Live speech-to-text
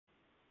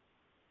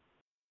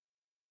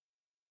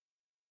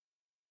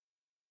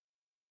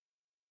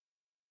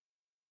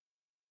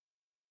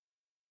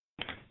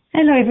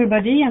Hello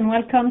everybody and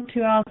welcome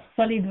to our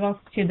SolidWorks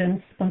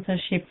Student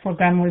Sponsorship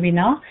Program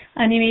webinar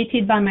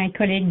animated by my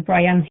colleague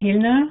Brian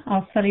Hillner,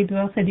 our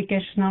SolidWorks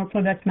Educational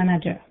Product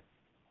Manager.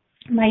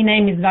 My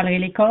name is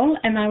Valérie Lecole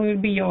and I will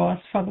be your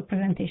host for the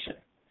presentation.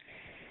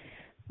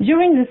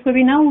 During this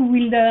webinar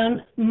we will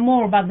learn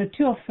more about the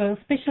two offers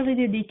specially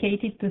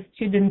dedicated to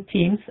student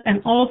teams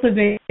and all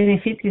the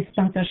benefits this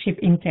sponsorship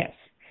entails.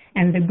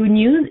 And the good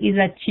news is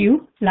that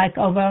you, like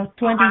over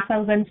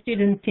 20,000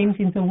 student teams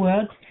in the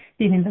world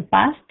did in the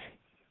past,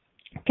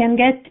 can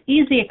get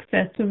easy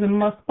access to the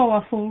most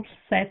powerful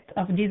set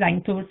of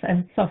design tools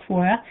and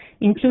software,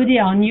 including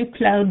our new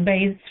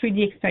cloud-based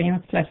 3D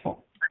experience platform.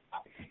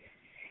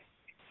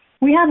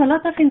 We have a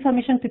lot of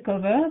information to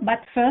cover, but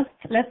first,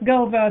 let's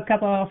go over a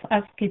couple of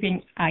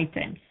housekeeping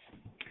items.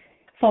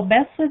 For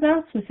best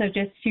results, we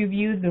suggest you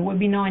view the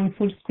webinar in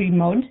full screen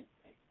mode.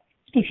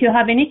 If you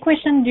have any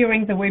questions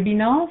during the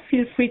webinar,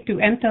 feel free to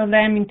enter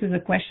them into the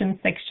questions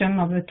section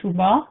of the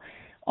toolbar.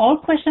 All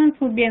questions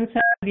will be answered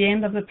at the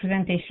end of the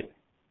presentation.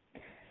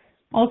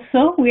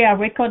 Also, we are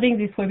recording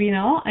this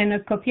webinar and a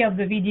copy of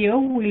the video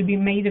will be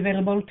made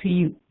available to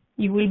you.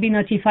 You will be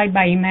notified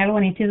by email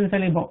when it is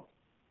available.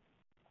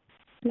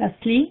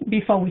 Lastly,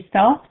 before we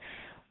start,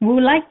 we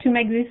would like to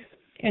make this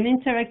an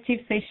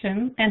interactive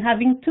session and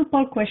having two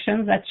poll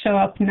questions that show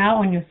up now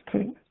on your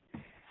screen.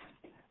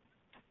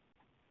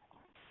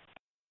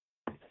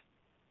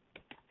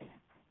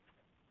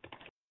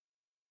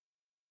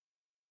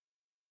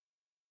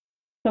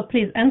 So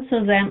please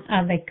answer them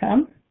as they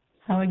come.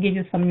 I will give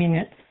you some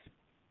minutes.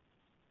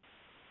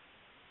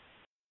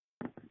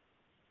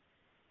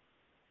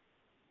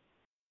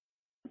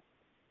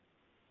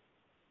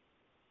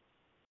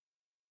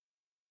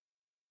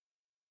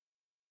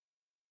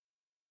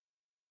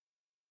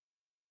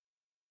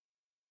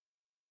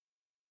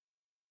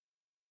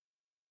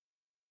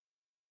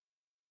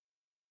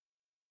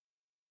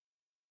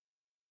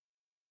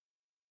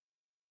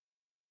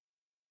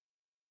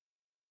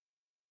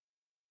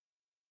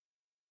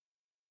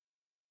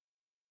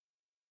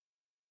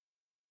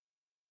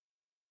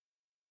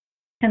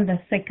 And the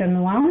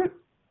second one.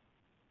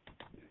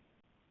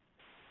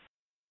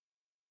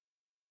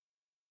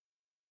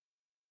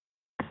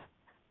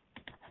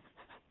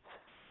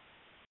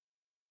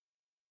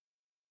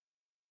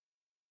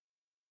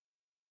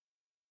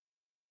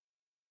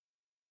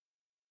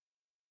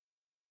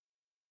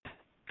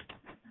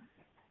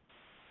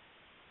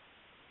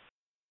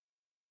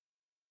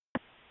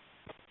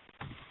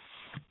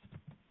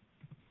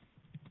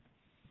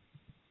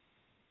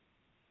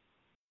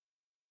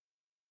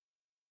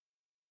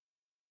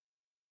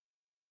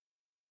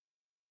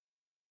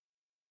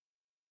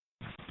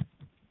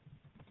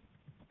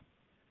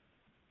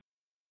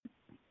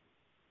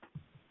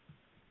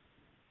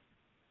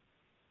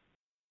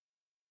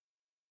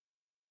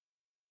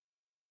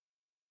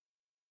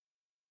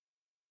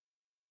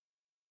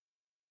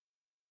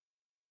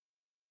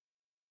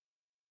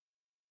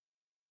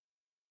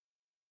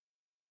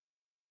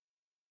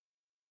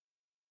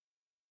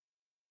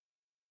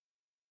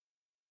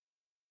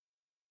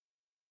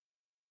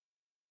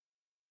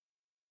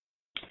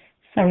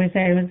 Sorry,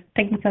 there was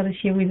a technical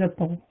issue with the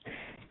poll.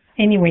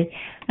 Anyway,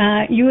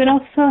 you will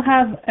also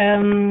have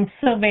a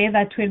survey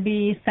that will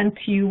be sent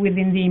to you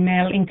within the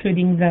email,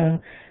 including the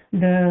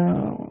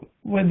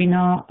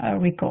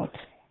webinar record.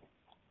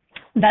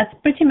 That's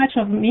pretty much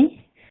of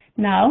me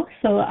now,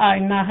 so I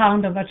now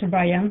hand over to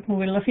Brian, who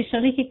will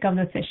officially kick off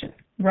the session.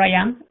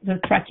 Brian, the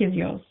track is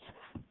yours.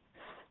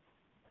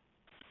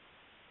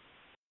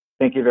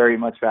 Thank you very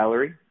much,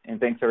 Valerie,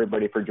 and thanks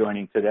everybody for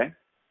joining today.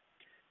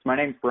 My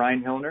name is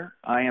Brian Hillner.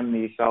 I am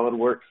the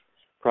SolidWorks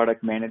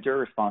product manager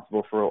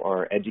responsible for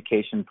our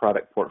education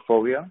product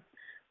portfolio,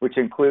 which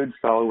includes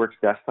SolidWorks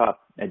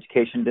Desktop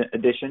Education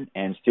Edition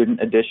and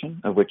Student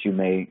Edition, of which you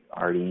may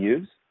already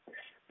use.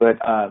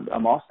 But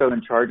I'm also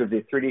in charge of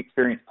the 3D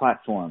Experience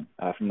platform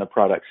from the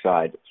product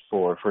side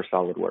for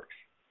SolidWorks.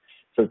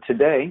 So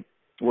today,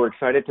 we're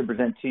excited to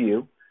present to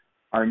you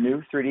our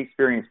new 3D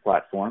Experience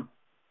platform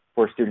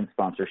for student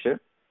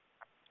sponsorship,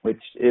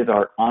 which is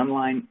our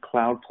online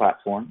cloud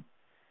platform,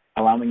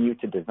 allowing you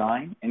to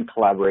design and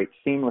collaborate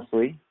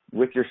seamlessly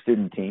with your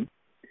student team,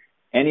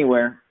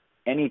 anywhere,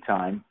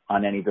 anytime,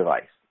 on any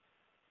device.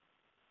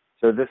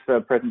 So this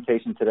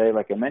presentation today,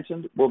 like I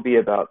mentioned, will be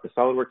about the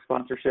SolidWorks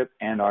sponsorship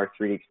and our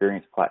 3D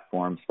Experience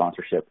platform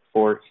sponsorship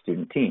for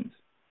student teams.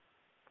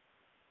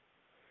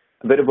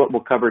 A bit of what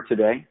we'll cover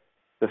today.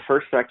 The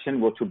first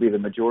section, which will be the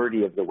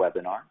majority of the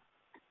webinar,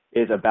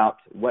 is about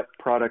what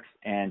products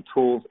and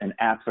tools and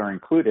apps are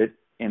included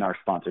in our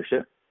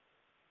sponsorship.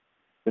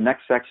 The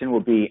next section will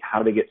be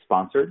how to get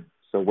sponsored,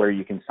 so where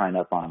you can sign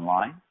up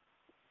online.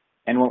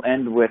 And we'll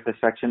end with a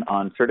section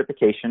on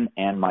certification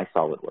and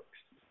MySolidWorks.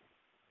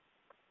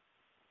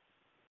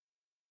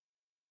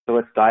 So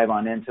let's dive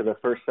on into the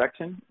first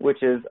section,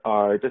 which is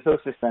our Dassault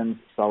Systèmes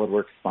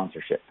SolidWorks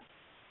sponsorship.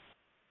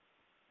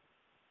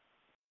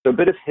 So a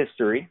bit of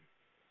history.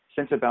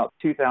 Since about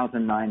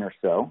 2009 or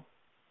so,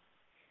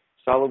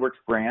 SolidWorks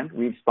brand,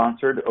 we've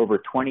sponsored over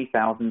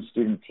 20,000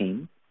 student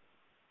teams.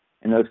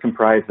 and those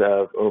comprise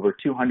of over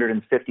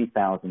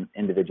 250,000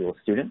 individual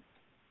students.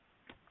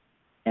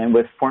 And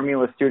with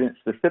Formula Students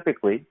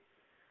specifically,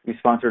 we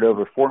sponsored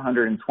over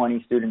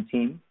 420 student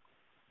teams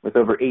with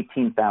over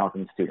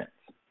 18,000 students.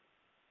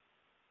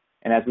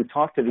 And as we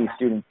talk to these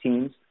student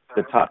teams,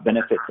 the top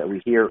benefits that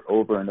we hear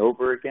over and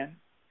over again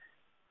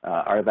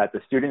are that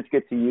the students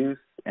get to use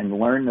and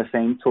learn the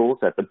same tools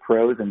that the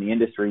pros in the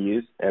industry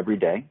use every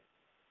day.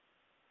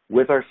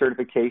 With our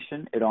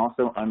certification, it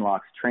also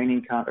unlocks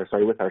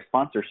with our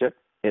sponsorship,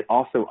 it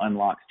also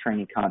unlocks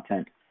training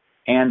content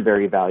and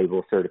very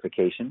valuable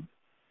certifications.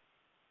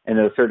 And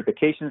those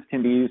certifications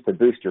can be used to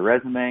boost your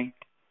resume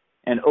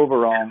and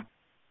overall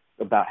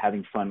about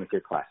having fun with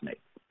your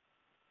classmates.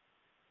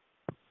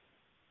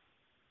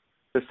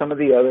 So some of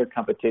the other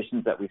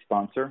competitions that we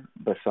sponsor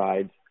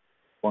besides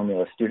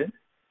Formula Students,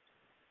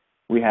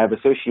 we have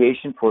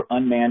Association for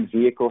Unmanned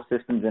Vehicle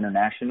Systems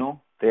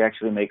International. They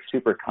actually make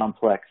super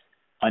complex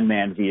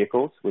unmanned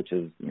vehicles, which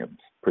is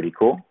pretty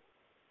cool.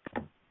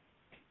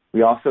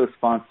 We also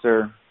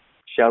sponsor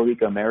Shell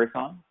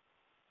Marathon,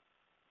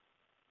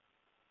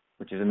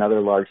 which is another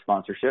large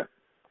sponsorship,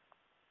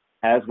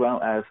 as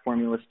well as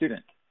Formula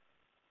Student.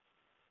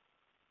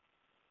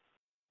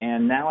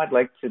 And now I'd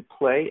like to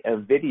play a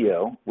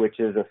video, which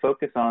is a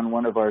focus on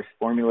one of our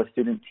Formula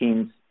Student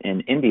teams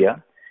in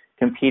India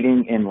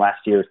competing in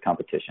last year's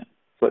competition.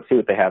 So let's see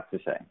what they have to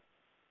say.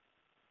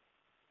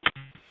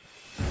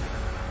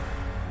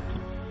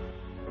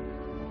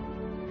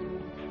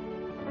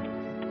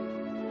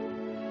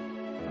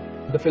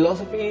 The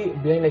philosophy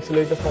behind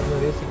accelerator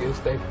formula racing is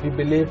that we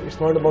believe it's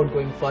not about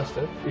going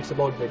faster, it's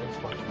about getting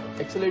smarter.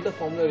 Accelerator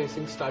formula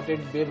racing started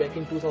way back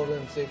in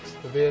 2006,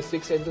 where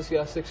 6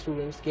 enthusiastic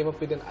students came up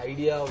with an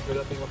idea of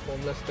developing a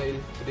formula style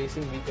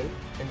racing vehicle,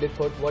 and they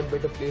thought what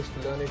better place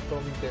to learn it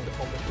from than the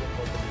Formula Student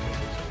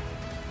competition.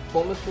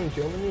 Formula Student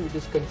Germany, which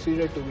is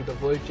considered to be the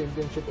world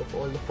championship of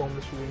all the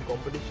Formula Student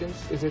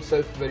competitions, is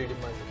itself very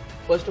demanding.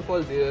 First of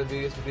all, there are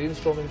various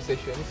brainstorming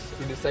sessions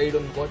to decide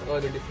on what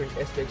are the different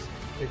aspects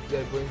that we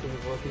are going to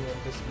be working on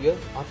this year.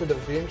 After the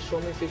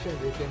brainstorming session,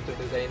 we came to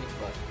the designing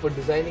part. For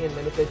designing and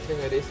manufacturing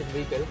a racing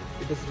vehicle,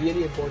 it is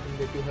really important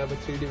that you have a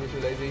 3D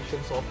visualization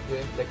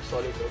software like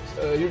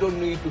SolidWorks. You don't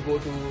need to go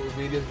to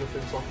various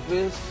different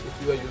softwares. If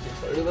you are using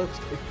SolidWorks,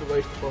 it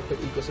provides the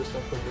perfect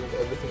ecosystem for doing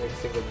everything at a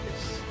single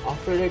place.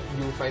 After that,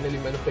 you finally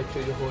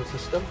manufacture your whole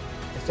system,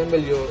 assemble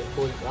your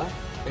whole car,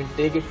 and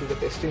take it to the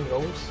testing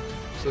grounds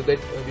so that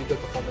vehicle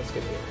performance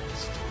can be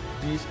enhanced.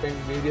 We spend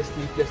various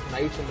sleepless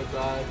nights on the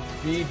car.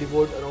 We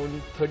devote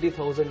around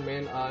 30,000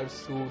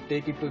 man-hours to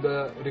take it to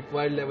the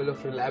required level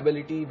of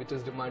reliability which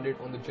is demanded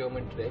on the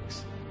German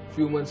tracks.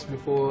 Few months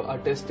before our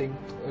testing,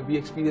 we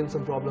experienced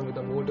some problem with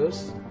the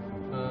motors.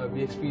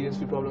 We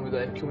experienced a problem with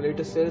the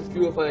accumulator cells.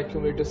 Few of our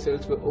accumulator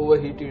cells were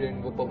overheated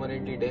and were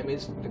permanently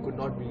damaged. They could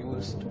not be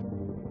used.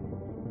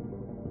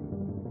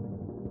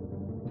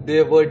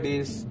 There were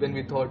days when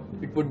we thought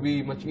it would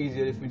be much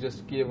easier if we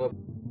just gave up.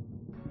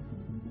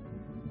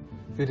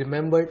 We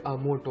remembered our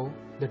motto,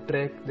 the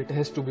track that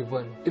has to be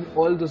won. In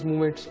all those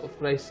moments of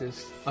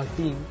crisis, our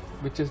team,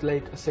 which is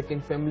like a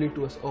second family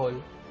to us all,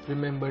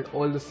 remembered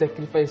all the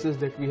sacrifices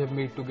that we have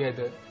made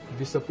together.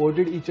 We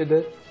supported each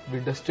other, we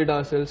dusted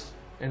ourselves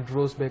and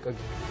rose back again.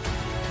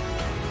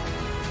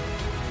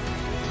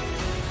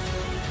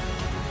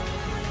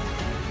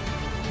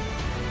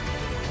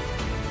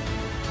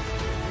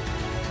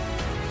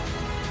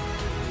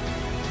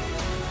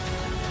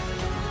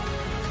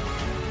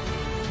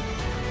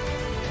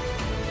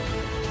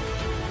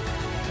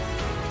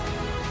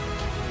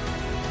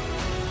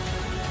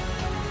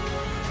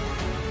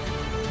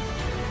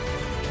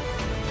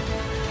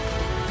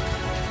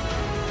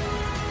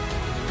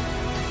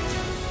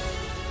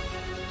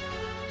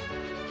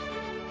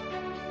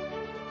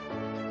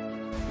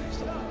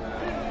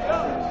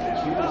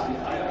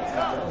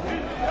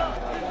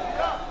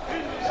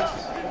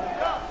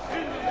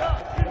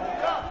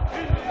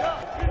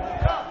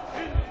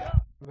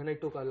 When I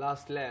took our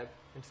last lap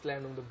and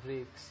slammed on the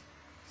brakes,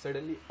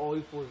 suddenly all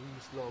 4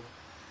 wheels locked.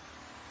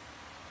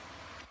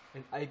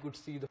 And I could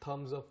see the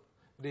thumbs up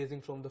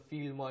raising from the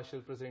field marshal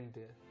present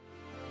there.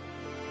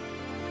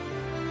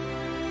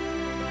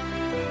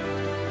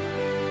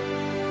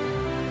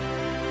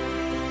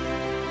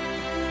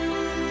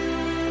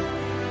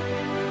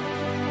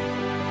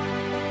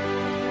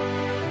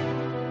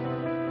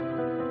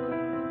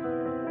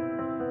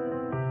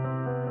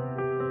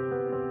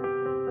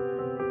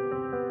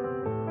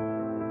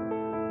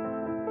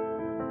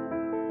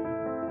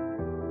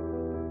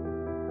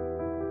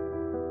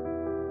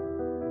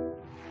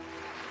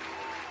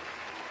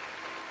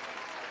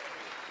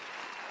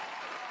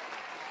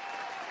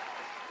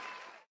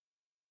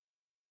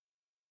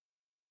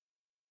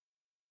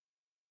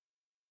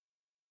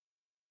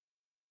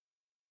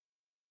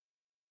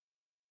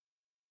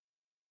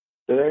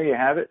 So there you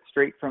have it,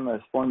 straight from a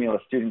Formula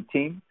Student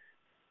team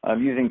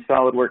using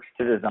SolidWorks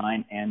to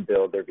design and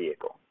build their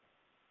vehicle.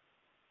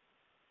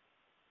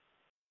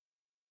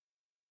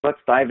 Let's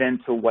dive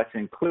into what's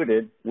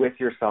included with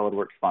your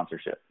SolidWorks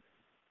sponsorship.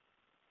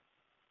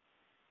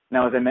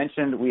 Now, as I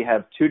mentioned, we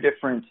have two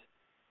different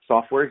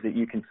softwares that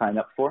you can sign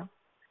up for.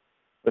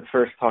 Let's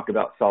first talk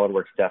about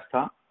SolidWorks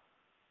Desktop.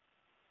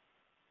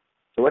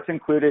 So what's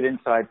included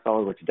inside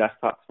SolidWorks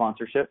Desktop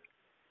sponsorship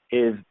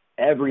is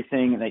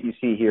everything that you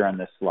see here on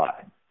this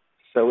slide.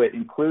 So it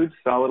includes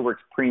SolidWorks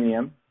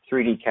Premium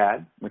 3D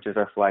CAD, which is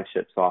our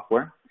flagship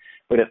software,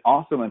 but it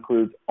also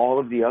includes all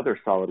of the other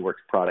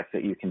SolidWorks products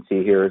that you can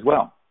see here as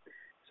well.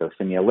 So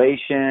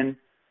simulation,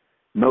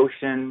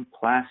 motion,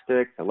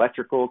 plastics,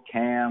 electrical,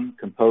 CAM,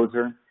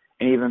 Composer,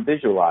 and even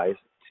Visualize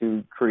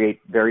to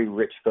create very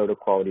rich photo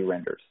quality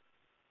renders.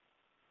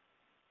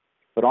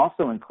 But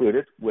also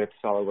included with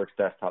SolidWorks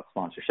Desktop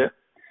sponsorship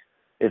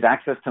is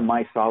access to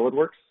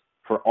MySolidWorks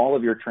for all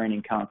of your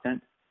training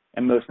content,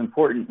 and most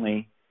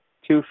importantly,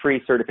 2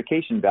 free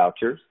certification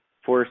vouchers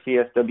for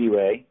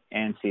CSWA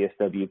and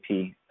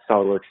CSWP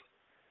SolidWorks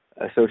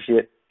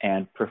Associate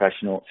and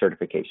Professional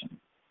Certification.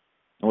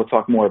 And we'll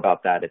talk more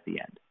about that at the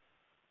end.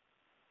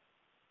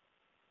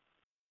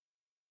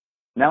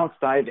 Now let's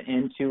dive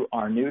into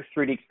our new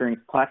 3D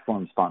Experience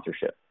Platform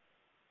sponsorship.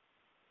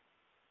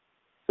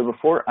 So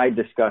before I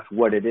discuss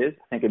what it is,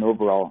 I think an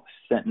overall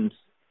sentence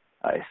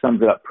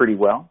sums it up pretty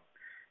well.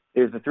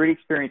 The 3D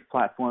Experience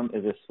Platform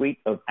is a suite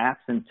of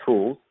apps and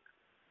tools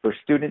for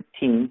student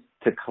teams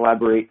to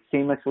collaborate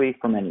seamlessly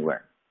from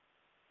anywhere.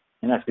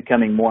 And that's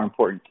becoming more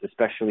important,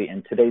 especially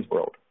in today's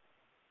world.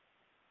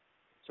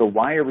 So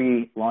why are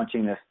we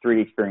launching this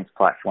 3D Experience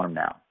Platform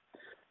now?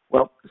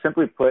 Well,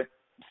 simply put,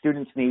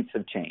 students' needs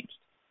have changed,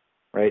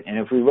 right? And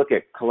if we look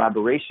at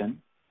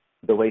collaboration,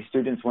 the way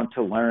students want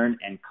to learn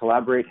and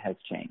collaborate has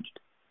changed.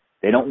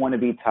 They don't want to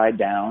be tied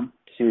down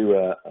to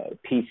a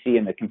PC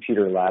in the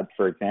computer lab,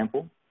 for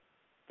example.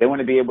 They want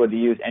to be able to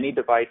use any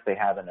device they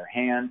have in their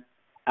hand,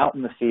 out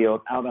in the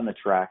field, out on the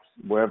tracks,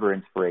 wherever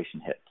inspiration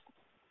hits.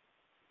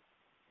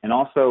 And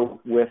also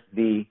with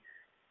the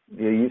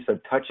use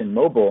of touch and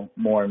mobile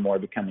more and more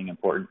becoming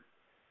important,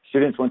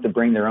 students want to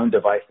bring their own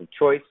device of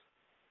choice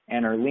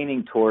and are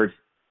leaning towards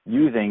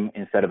using,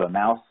 instead of a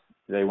mouse,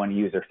 they want to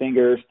use their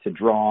fingers to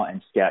draw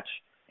and sketch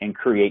and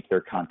create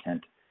their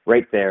content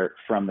right there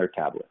from their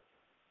tablet.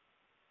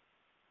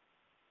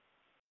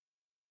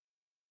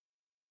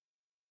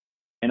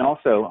 And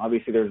also,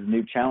 obviously, there's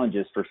new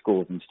challenges for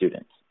schools and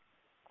students.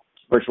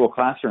 Virtual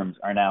classrooms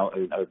are now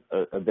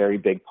a very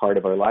big part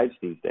of our lives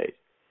these days,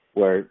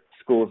 where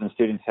schools and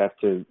students have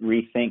to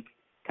rethink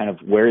kind of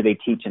where they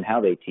teach and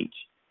how they teach.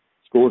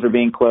 Schools are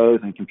being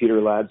closed and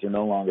computer labs are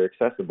no longer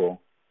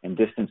accessible, and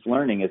distance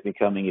learning is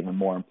becoming even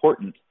more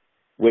important,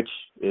 which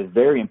is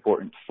very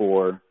important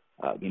for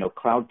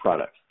cloud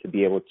products to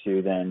be able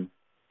to then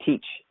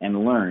teach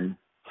and learn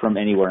from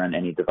anywhere on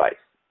any device.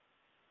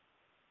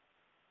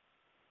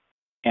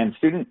 And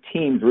student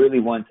teams really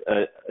want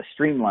a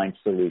streamlined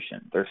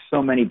solution. There's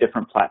so many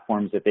different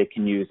platforms that they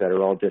can use that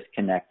are all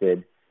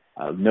disconnected,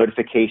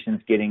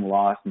 notifications getting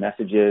lost,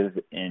 messages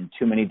in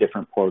too many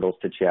different portals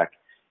to check,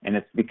 and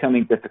it's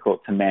becoming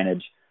difficult to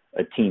manage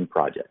a team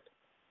project.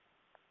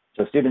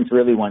 So students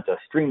really want a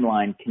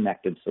streamlined,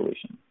 connected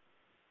solution.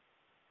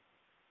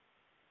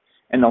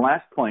 And the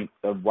last point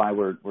of why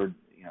we're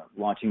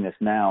launching this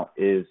now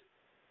is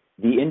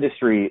the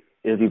industry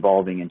is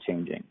evolving and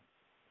changing.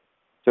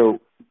 So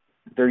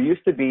there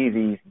used to be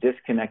these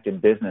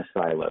disconnected business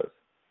silos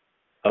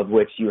of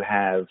which you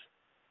have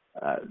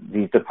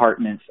these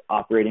departments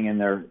operating in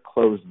their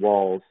closed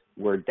walls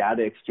where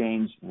data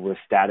exchange was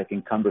static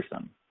and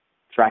cumbersome.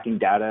 Tracking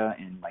data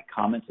and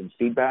comments and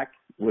feedback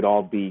would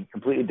all be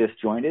completely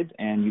disjointed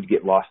and you'd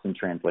get lost in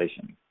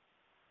translation.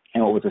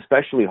 And what was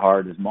especially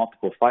hard is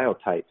multiple file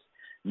types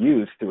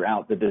used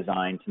throughout the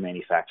design to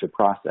manufacture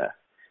process.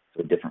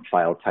 So a different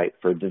file type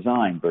for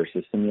design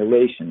versus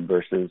simulation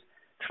versus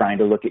trying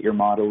to look at your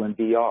model in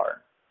VR.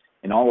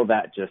 And all of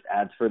that just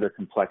adds further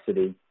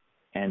complexity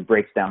and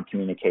breaks down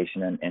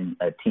communication and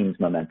a team's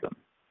momentum.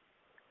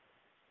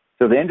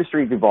 So the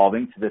industry is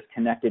evolving to this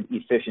connected,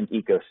 efficient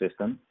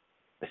ecosystem,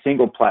 a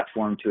single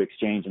platform to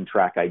exchange and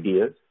track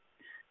ideas.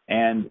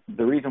 And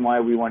the reason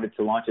why we wanted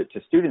to launch it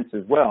to students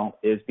as well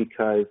is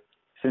because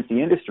since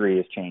the industry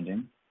is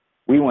changing,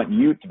 we want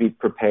you to be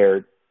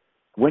prepared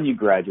when you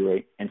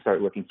graduate and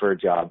start looking for a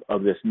job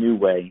of this new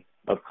way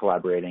of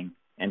collaborating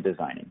and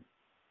designing.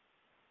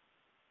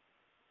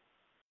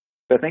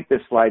 So I think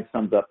this slide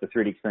sums up the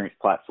 3D Experience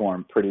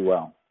Platform pretty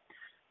well.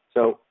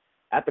 So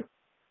at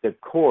the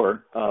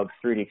core of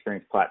 3D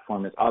Experience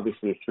Platform is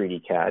obviously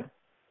 3D CAD,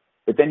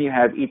 but then you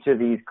have each of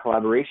these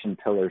collaboration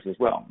pillars as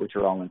well, which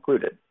are all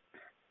included.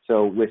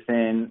 So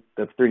within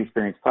the 3D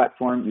Experience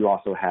Platform, you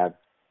also have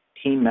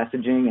team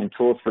messaging and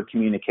tools for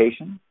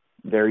communication,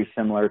 very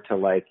similar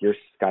to your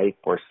Skype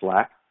or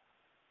Slack.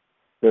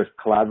 There's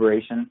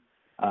collaboration,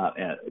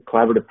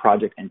 collaborative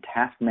project and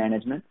task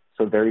management,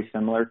 so very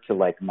similar to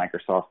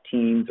Microsoft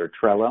Teams or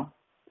Trello.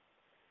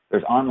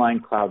 There's online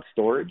cloud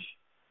storage,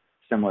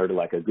 similar to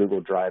a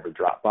Google Drive or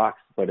Dropbox,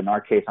 but in our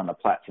case on the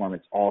platform,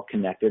 it's all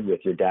connected with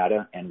your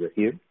data and with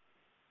you.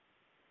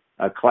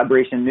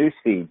 Collaboration news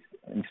feeds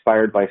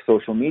inspired by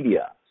social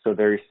media, so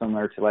very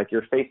similar to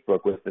your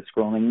Facebook with the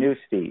scrolling news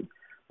feed,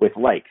 with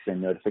likes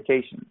and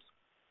notifications.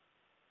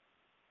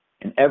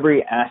 And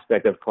every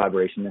aspect of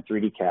collaboration in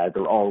 3D CAD,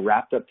 they're all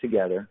wrapped up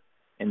together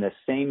in the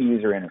same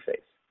user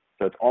interface.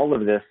 So it's all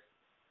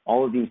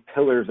of these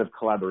pillars of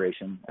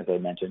collaboration, as I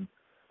mentioned,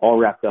 all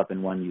wrapped up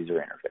in one user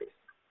interface.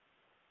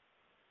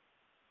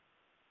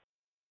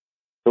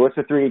 So what's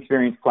the 3D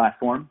Experience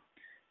platform?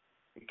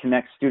 It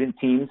connects student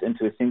teams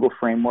into a single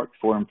framework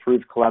for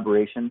improved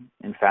collaboration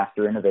and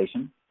faster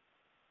innovation.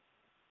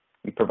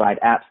 We provide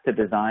apps to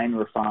design,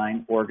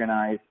 refine,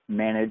 organize,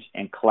 manage,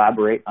 and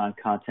collaborate on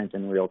content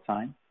in real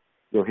time.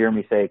 You'll hear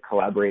me say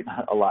collaborate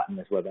a lot in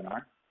this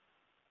webinar.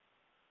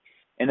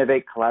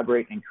 Innovate,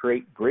 collaborate, and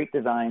create great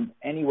designs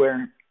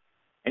anywhere,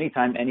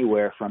 anytime,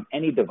 anywhere from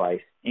any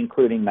device,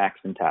 including Macs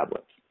and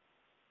tablets.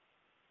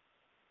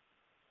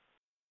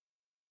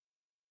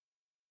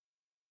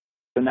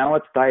 So now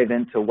let's dive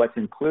into what's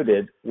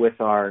included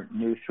with our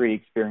new 3D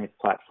Experience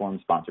platform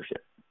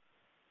sponsorship.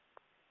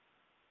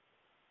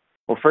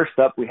 Well, first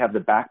up, we have the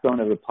backbone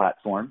of the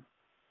platform.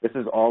 This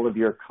is all of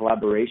your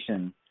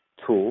collaboration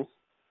tools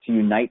to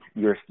unite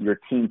your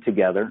team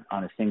together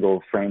on a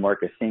single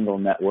framework, a single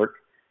network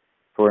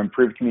for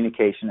improved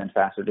communication and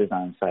faster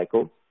design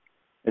cycles.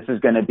 This is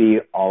going to be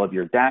all of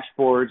your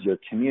dashboards, your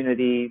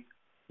communities,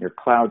 your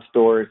cloud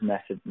stores,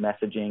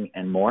 messaging,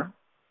 and more.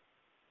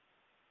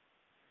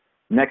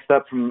 Next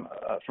up from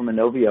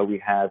Inovio, we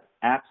have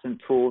apps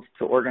and tools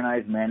to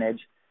organize, manage,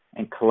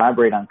 and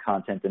collaborate on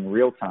content in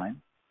real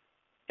time.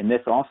 And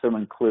this also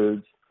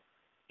includes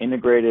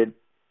integrated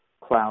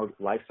cloud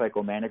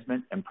lifecycle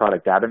management and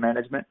product data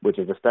management, which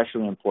is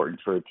especially important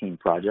for a team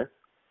project.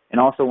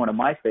 And also one of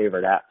my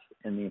favorite apps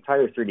in the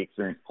entire 3D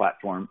Experience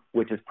platform,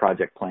 which is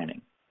project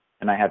planning.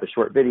 And I have a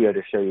short video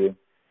to show you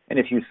and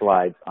a few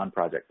slides on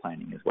project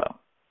planning as well.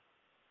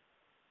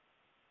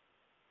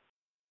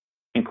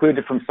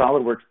 Included from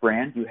SolidWorks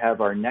brand, you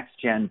have our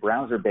next-gen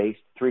browser-based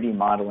 3D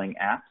modeling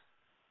apps.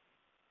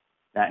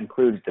 That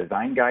includes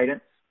design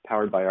guidance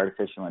powered by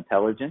artificial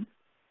intelligence.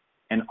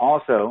 And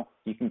also,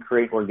 you can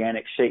create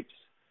organic shapes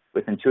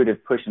with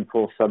intuitive push and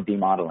pull sub-D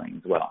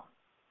modeling as well.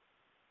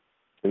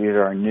 So these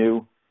are our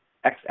new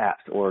X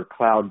apps or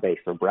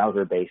cloud-based or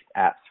browser-based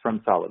apps from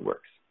SolidWorks.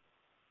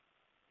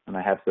 And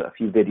I have a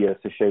few videos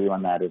to show you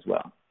on that as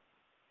well.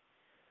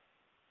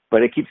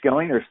 But it keeps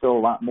going. There's still a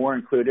lot more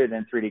included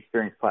in 3D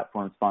Experience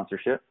platform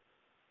sponsorship.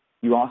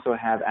 You also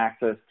have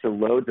access to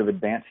loads of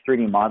advanced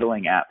 3D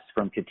modeling apps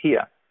from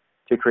CATIA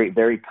to create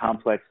very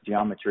complex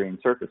geometry and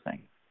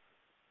surfacing.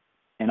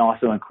 And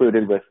also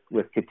included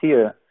with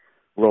CATIA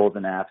roles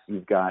and apps,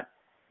 you've got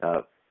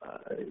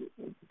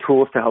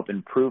tools to help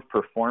improve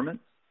performance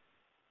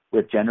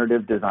with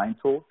generative design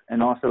tools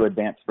and also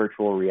advanced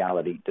virtual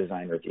reality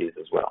design reviews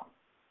as well.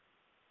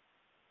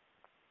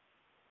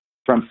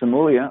 From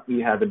Simulia, we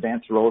have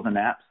advanced roles and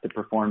apps to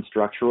perform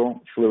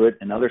structural, fluid,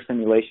 and other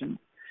simulations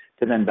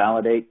to then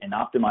validate and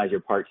optimize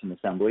your parts and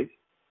assemblies.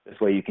 This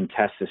way you can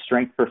test the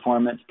strength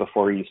performance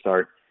before you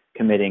start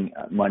committing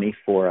money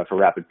for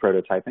rapid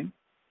prototyping.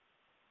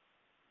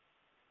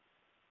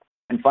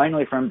 And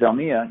finally, from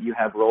Delmia, you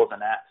have roles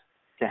and apps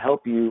to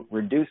help you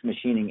reduce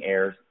machining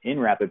errors in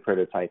rapid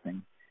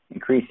prototyping,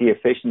 increase the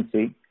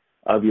efficiency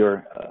of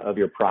your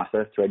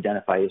process to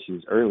identify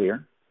issues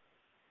earlier,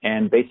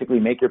 and basically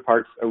make your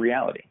parts a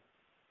reality.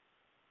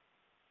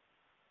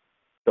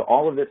 So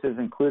all of this is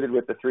included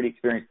with the 3D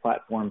Experience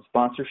platform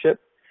sponsorship,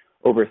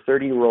 over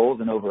 30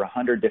 roles and over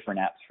 100 different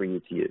apps for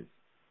you to use.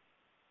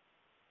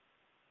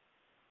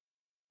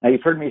 Now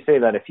you've heard me say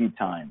that a few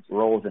times,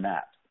 roles and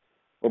apps.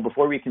 Well,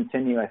 before we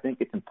continue, I think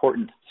it's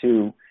important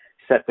to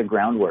set the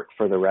groundwork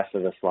for the rest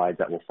of the slides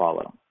that will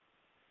follow.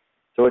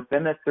 So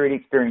within the 3D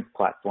Experience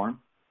platform,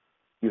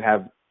 you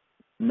have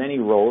many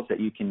roles that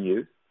you can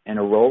use. And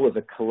a role is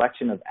a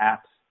collection of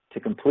apps to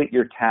complete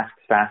your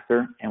tasks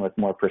faster and with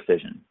more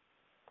precision.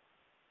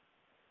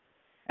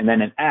 And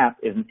then an app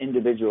is an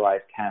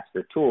individualized task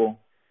or tool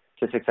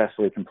to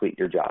successfully complete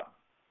your job.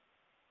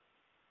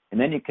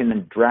 And then you can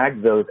then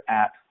drag those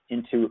apps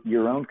into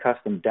your own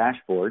custom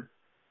dashboard,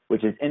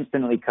 which is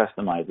instantly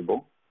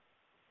customizable.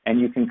 And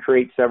you can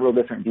create several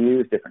different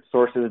views, different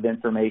sources of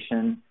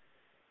information.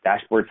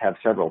 Dashboards have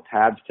several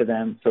tabs to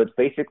them. So it's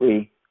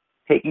basically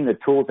taking the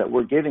tools that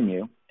we're giving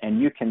you,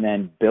 and you can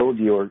then build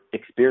your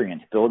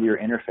experience, build your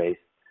interface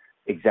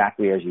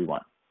exactly as you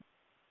want.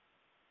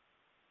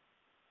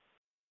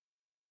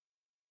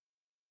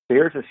 So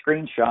here's a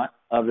screenshot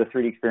of the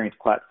 3D Experience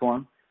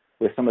platform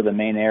with some of the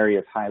main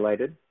areas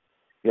highlighted.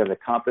 You have the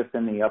compass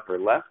in the upper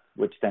left,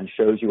 which then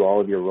shows you all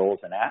of your roles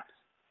and apps.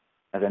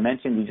 As I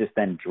mentioned, you just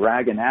then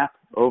drag an app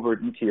over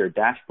into your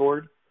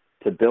dashboard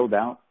to build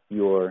out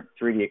your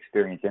 3D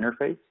Experience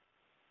interface.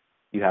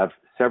 You have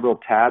several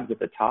tabs at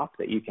the top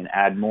that you can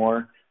add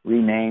more,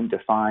 rename,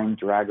 define,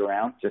 drag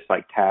around, just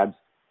like tabs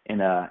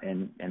in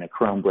a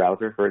Chrome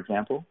browser, for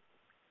example.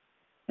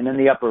 And in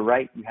the upper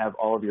right, you have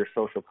all of your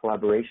social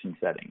collaboration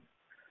settings.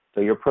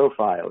 So your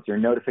profiles, your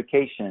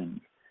notifications,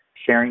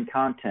 sharing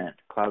content,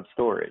 cloud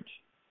storage.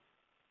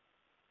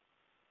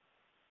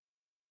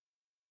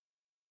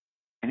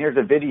 And here's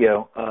a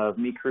video of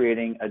me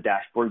creating a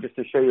dashboard just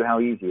to show you how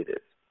easy it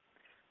is.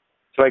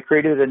 So I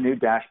created a new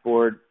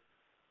dashboard,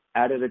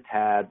 added a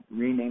tab,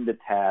 renamed the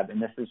tab,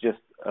 and this is just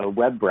a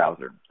web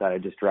browser that I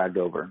just dragged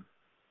over.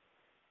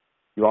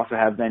 You also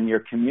have then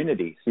your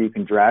community, so you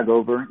can drag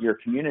over your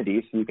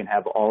community so you can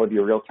have all of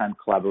your real-time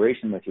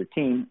collaboration with your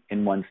team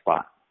in one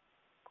spot.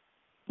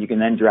 You can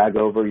then drag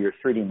over your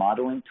 3D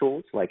modeling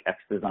tools like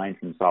XDesign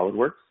from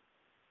SolidWorks,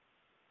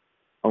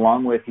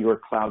 along with your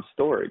cloud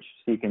storage,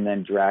 so you can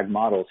then drag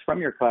models from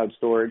your cloud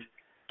storage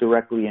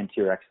directly into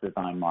your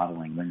XDesign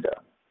modeling window.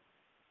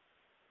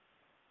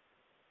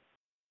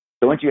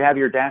 So once you have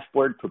your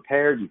dashboard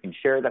prepared, you can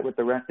share that with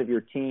the rest of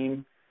your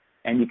team,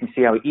 and you can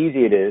see how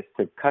easy it is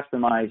to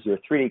customize your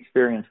 3D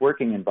Experience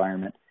working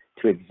environment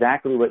to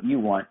exactly what you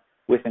want,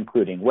 with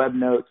including web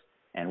notes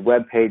and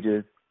web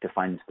pages to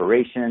find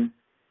inspiration,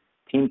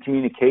 team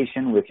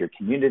communication with your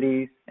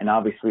communities, and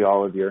obviously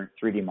all of your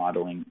 3D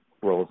modeling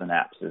roles and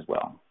apps as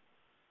well.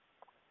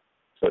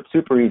 So it's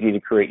super easy to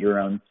create your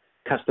own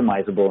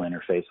customizable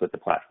interface with the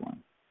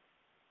platform.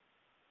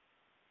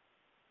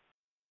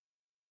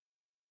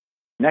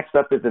 Next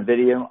up is a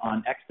video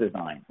on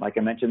XDesign. Like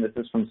I mentioned, this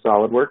is from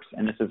SolidWorks,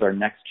 and this is our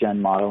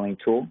next-gen modeling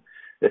tool.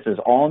 This is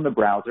all in the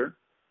browser,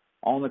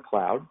 all in the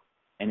cloud,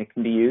 and it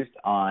can be used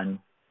on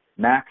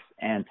Macs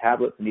and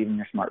tablets and even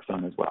your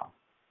smartphone as well.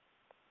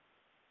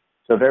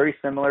 So very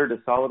similar to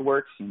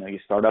SolidWorks, you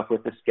start off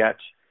with a sketch,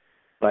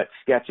 but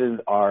sketches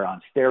are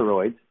on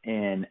steroids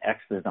in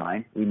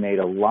XDesign. We made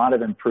a lot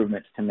of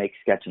improvements to make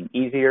sketching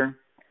easier,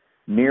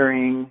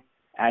 mirroring,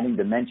 adding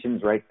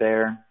dimensions right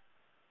there.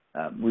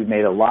 We've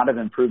made a lot of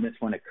improvements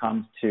when it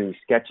comes to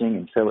sketching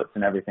and fillets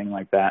and everything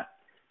like that,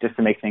 just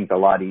to make things a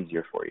lot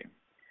easier for you.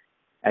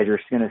 As you're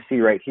going to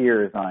see right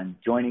here is on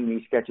joining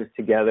these sketches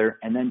together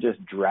and then just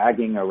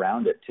dragging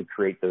around it to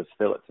create those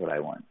fillets that I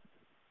want.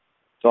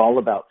 It's all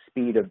about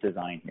speed of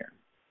design here.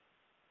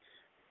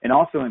 And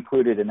also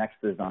included in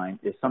XDesign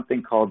is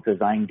something called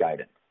design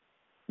guidance.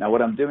 Now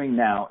what I'm doing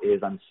now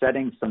is I'm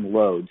setting some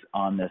loads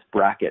on this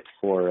bracket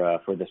for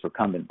this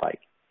recumbent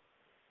bike.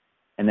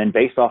 And then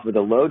based off of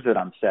the loads that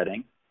I'm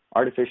setting,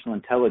 artificial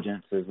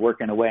intelligence is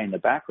working away in the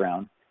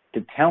background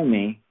to tell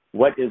me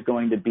what is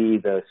going to be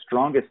the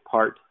strongest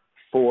part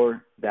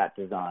for that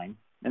design.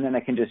 And then I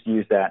can just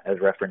use that as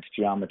reference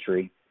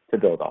geometry to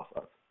build off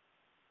of.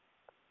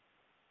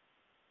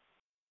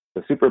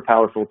 So super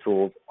powerful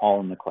tools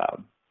all in the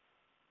cloud.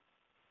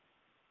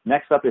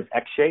 Next up is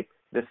XShape.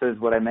 This is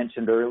what I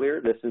mentioned earlier.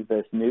 This is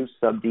this new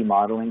sub-D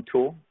modeling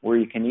tool where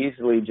you can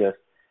easily just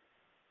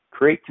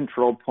create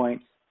control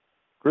points,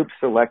 group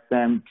select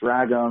them,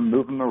 drag them,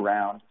 move them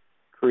around,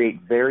 create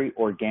very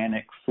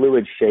organic,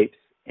 fluid shapes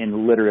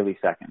in literally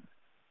seconds.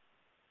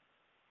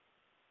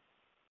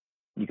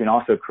 You can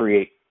also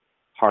create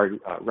hard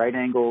right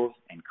angles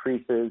and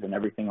creases and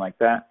everything like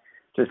that,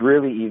 just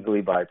really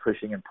easily by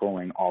pushing and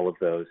pulling all of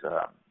those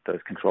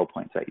control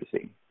points that you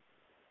see.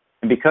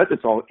 And because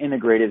it's all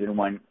integrated in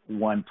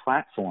one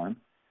platform,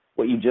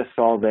 what you just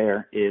saw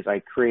there is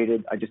I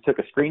just took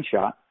a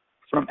screenshot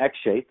from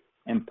XShape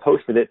and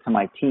posted it to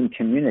my team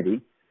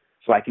community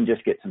so I can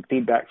just get some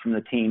feedback from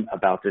the team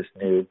about this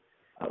new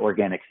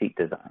organic seat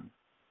design.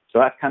 So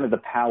that's kind of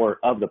the power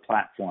of the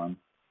platform.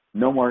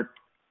 No more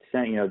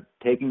taking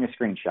a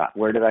screenshot.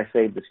 Where did I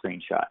save the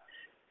screenshot?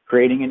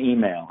 Creating an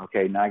email.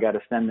 Okay, now I got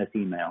to send this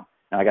email.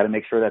 Now I got to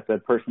make sure that the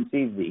person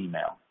sees the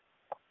email.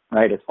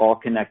 Right? It's all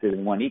connected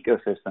in one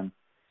ecosystem.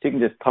 So you can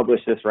just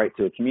publish this right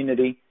to a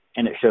community,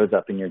 and it shows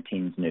up in your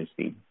team's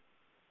newsfeed.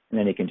 And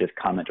then you can just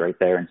comment right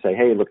there and say,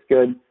 hey, it looks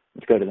good.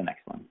 Let's go to the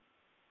next one.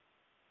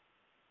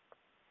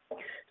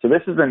 So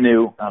this is a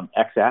new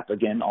X app,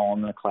 again, all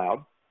in the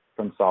cloud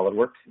from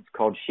SolidWorks. It's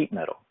called Sheet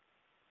Metal.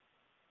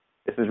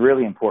 This is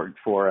really important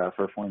for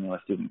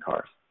Formula student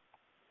cars.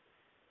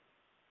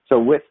 So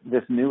with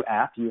this new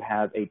app, you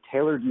have a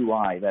tailored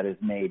UI that is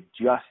made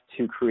just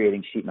to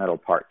creating sheet metal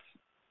parts.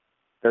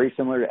 Very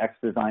similar to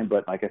XDesign,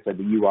 but like I said,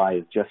 the UI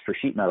is just for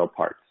sheet metal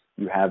parts.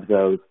 You have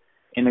those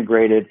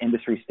integrated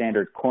industry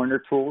standard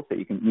corner tools that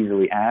you can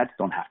easily add.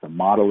 Don't have to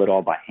model it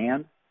all by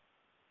hand.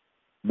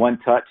 One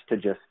touch to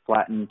just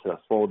flatten, to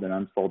fold and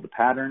unfold the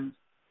patterns.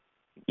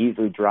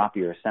 Easily drop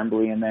your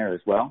assembly in there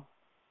as well.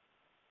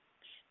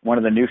 One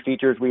of the new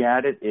features we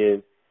added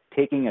is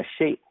taking a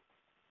shape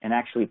and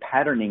actually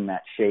patterning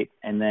that shape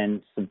and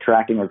then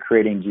subtracting or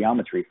creating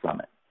geometry from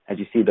it, as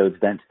you see those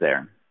vents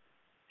there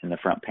in the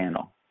front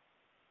panel.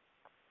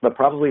 But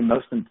probably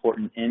most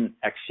important in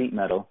X Sheet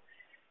Metal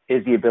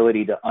is the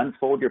ability to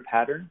unfold your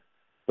pattern,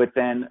 but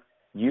then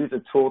use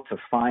a tool to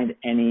find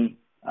any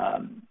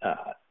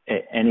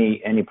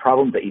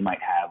problems that you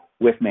might have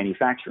with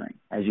manufacturing.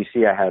 As you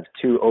see, I have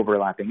two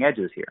overlapping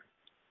edges here.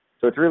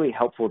 So it's really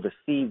helpful to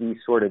see these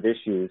sort of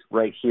issues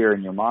right here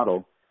in your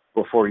model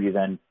before you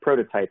then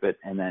prototype it,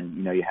 and then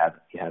you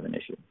have an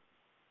issue.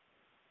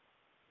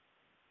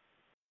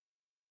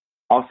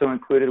 Also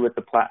included with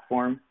the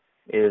platform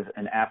is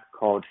an app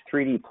called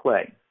 3D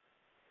Play.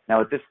 Now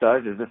what this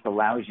does is this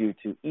allows you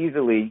to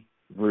easily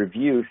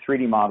review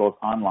 3D models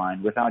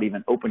online without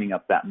even opening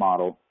up that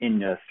model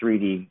in a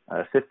 3D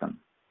system.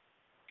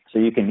 So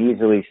you can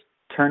easily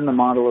turn the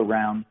model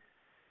around,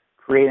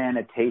 create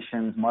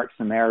annotations, mark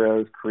some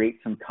arrows, create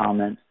some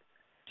comments,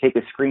 take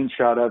a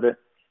screenshot of it,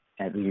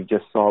 as you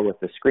just saw with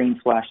the screen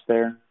flash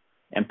there,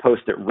 and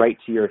post it right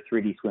to your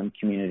 3D Swim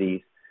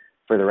communities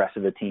for the rest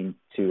of the team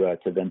to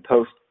then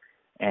post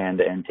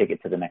and take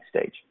it to the next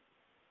stage.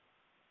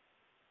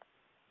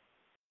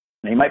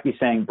 Now you might be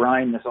saying,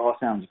 Brian, this all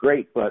sounds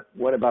great, but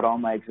what about all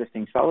my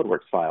existing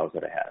SOLIDWORKS files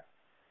that I have?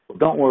 Well,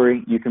 don't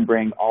worry, you can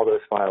bring all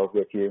those files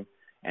with you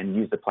and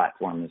use the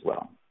platform as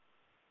well.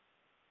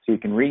 So you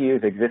can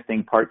reuse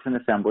existing parts and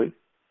assemblies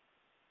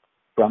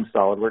from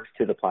SOLIDWORKS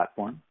to the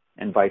platform,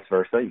 and vice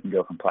versa. You can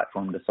go from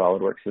platform to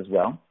SOLIDWORKS as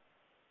well.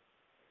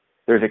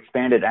 There's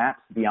expanded apps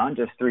beyond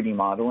just 3D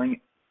modeling,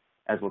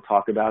 as we'll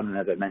talk about, and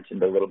as I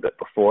mentioned a little bit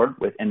before,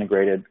 with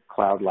integrated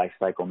cloud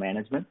lifecycle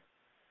management.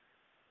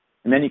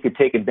 And then you could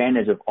take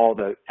advantage of all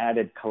the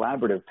added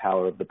collaborative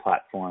power of the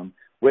platform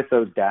with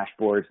those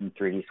dashboards and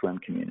 3D Swim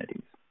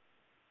communities.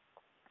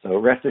 So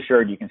rest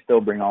assured, you can still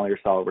bring all your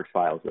SOLIDWORKS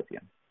files with you.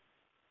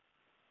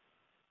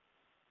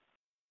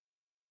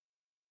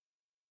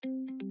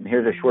 And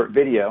here's a short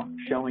video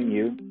showing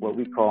you what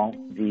we call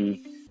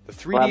the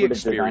 3D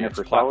Experience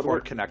Platform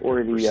Connector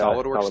or the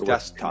SOLIDWORKS SOLIDWORKS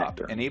Desktop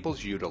connector.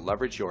 enables you to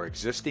leverage your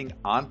existing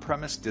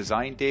on-premise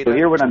design data. So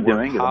here what to I'm work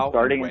doing is how I'm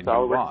starting and in when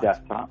you SOLIDWORKS want.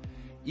 Desktop.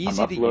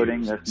 Easy I'm to uploading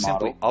use. this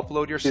Simply model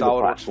upload your to the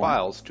SOLIDWORKS platform.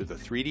 files to the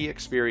 3D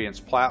Experience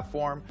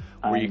platform,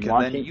 where I'm you can then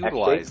launching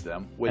utilize IMechE,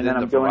 them and within then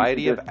the I'm going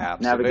variety to of just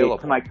apps navigate available,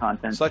 to my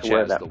contents such to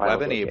where as that the file is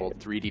web-enabled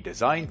located. 3D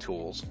design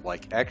tools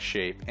like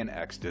XShape and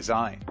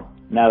XDesign.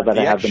 Now that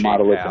I have the XShape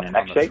model app open in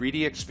on the XShape,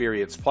 3D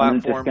Experience I'm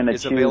just platform going to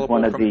is choose available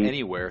one of from the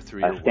anywhere through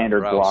your web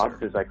standard browser.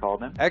 blocks, as I call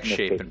them. In this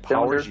XShape case,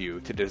 empowers cylinder. you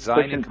to Push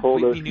design in and pull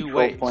those completely new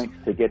control ways. points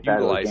to get that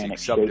Utilizing organic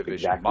shape subdivision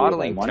exactly as I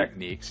modeling want it,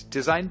 techniques,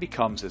 design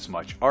becomes as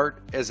much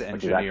art as which is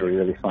engineering. actually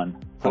really fun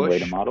way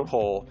to Push, model.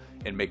 pull,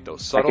 and make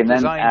those I subtle can then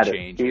design add a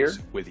changes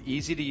sphere, with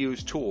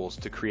easy-to-use tools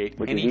to create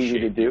which any is easy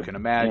to shape do you can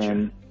imagine.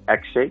 in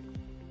XShape.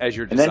 As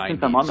your And then design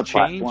since I'm on the needs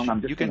change, platform, I'm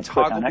just you can going to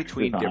click toggle on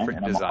between XDesign, different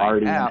and I'm design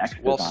already in apps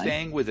while XDesign.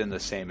 staying within the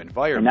same And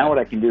environment, now what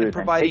I can do and is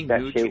then providing take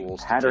that new shape, tools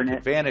to pattern take it,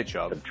 advantage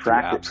of through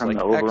subtract it apps from like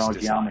the overall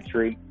XDesign.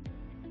 geometry,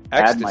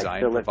 add my XDesign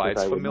fillets provides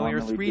as I would familiar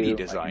normally 3D do,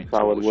 design like in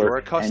tools you're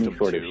SOLIDWORKS, accustomed any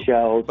sort of to,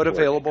 shells but or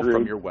available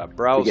from extrude your web to get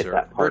browser,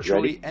 that part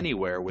virtually ready.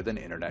 anywhere with an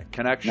internet Now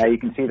connection. you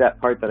can see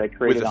that part that I With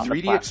created the on the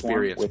 3D platform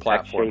Experience with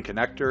Platform XShape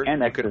Connector,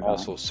 and you can XDesign.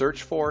 also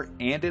search for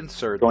and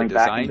insert Going the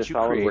back into designs you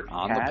create SOLIDWORKS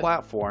on the CAD,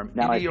 platform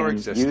now into I your can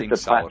use existing the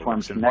platform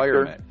SOLIDWORks connector,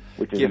 environment,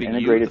 which is an giving you the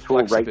integrated tool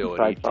right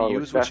flexibility inside to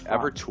use SOLIDWORKS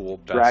whichever Desktop, tool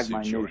drag best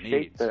my suits new your shape,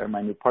 needs. or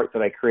my new part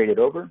that I created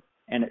over,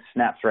 and it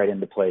snaps right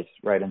into place,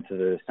 right into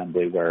the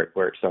assembly where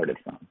it started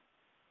from.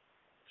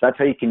 So that's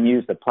how you can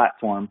use the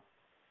platform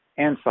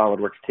and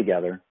SOLIDWORKS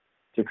together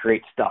to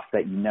create stuff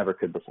that you never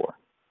could before.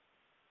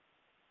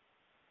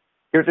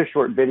 Here's a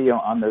short video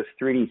on those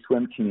 3D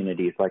Swim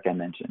communities like I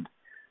mentioned.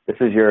 This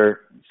is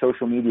your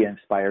social media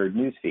inspired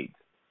news feeds.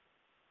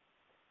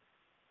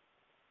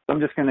 So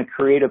I'm just going to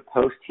create a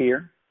post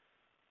here.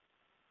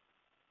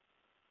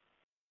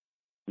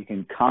 You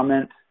can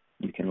comment,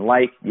 you can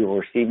like, you will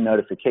receive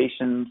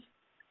notifications,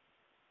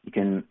 you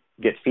can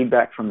get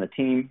feedback from the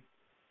team.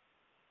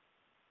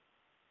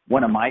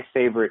 One of my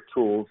favorite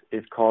tools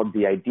is called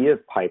the Ideas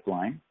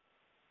Pipeline,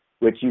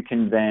 which you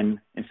can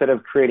then, instead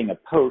of creating a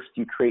post,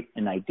 you create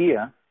an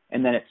idea,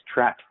 and then it's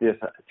tracked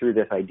through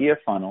this idea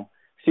funnel,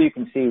 so you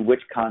can see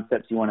which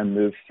concepts you want to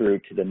move through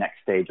to the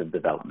next stage of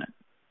development.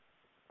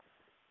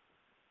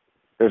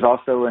 There's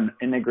also an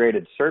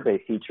integrated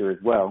survey feature as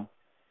well,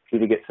 for you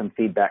to get some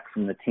feedback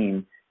from the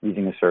team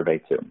using a survey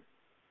too.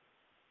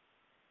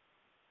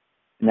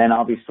 And then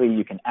obviously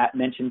you can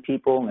 @mention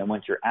people, and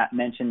once you're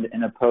 @mentioned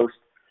in a post,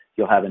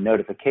 you'll have a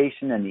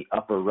notification in the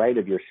upper right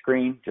of your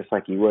screen, just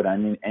like you would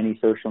on any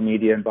social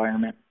media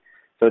environment.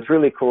 So it's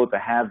really cool to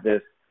have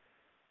this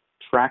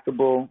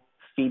trackable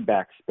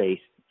feedback space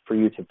for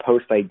you to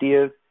post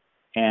ideas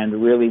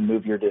and really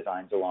move your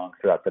designs along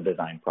throughout the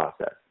design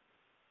process.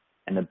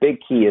 And the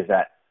big key is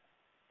that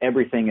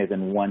everything is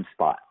in one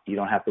spot. You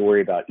don't have to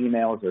worry about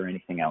emails or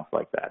anything else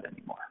like that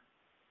anymore.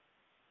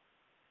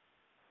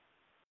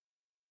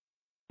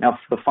 Now,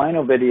 the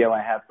final video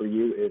I have for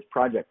you is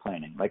project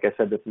planning. Like I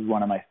said, this is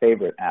one of my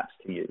favorite apps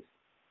to use.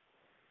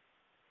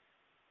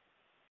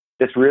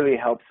 This really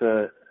helps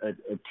a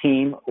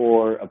team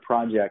or a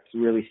project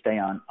really stay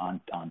on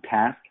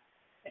task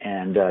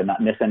and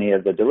not miss any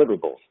of the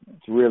deliverables.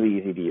 It's really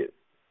easy to use.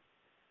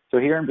 So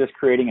here I'm just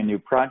creating a new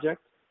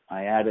project.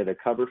 I added a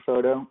cover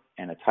photo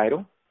and a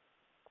title.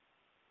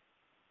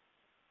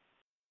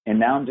 And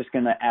now I'm just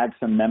going to add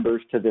some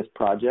members to this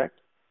project.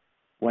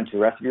 Once the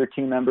rest of your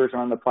team members are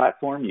on the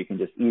platform, you can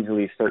just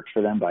easily search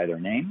for them by their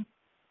name,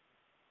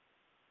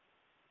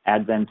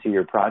 add them to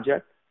your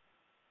project,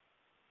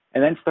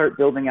 and then start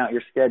building out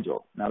your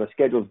schedule. Now the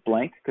schedule is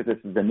blank because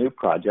this is a new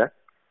project.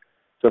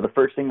 So the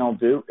first thing I'll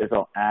do is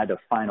I'll add a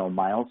final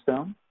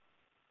milestone.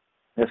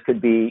 This could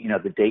be,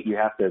 the date you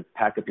have to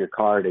pack up your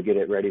car to get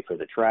it ready for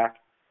the track.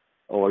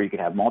 or you could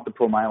have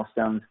multiple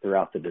milestones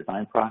throughout the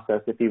design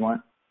process if you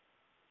want.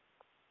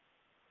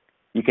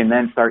 You can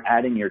then start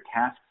adding your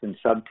tasks and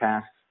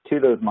subtasks to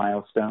those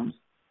milestones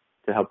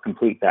to help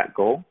complete that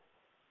goal.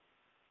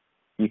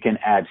 You can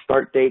add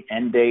start date,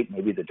 end date,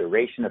 maybe the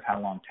duration of how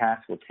long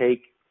tasks will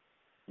take.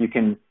 You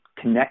can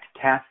connect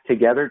tasks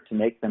together to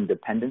make them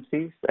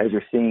dependencies, as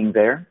you're seeing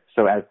there.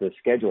 So as the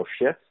schedule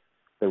shifts,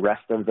 the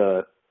rest of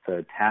the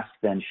tasks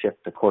then shift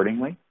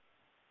accordingly.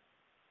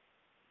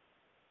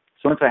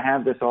 So once I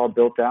have this all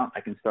built out,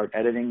 I can start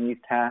editing these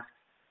tasks.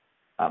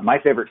 My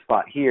favorite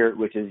spot here,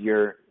 which is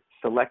you're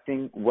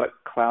selecting what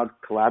cloud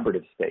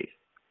collaborative space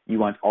you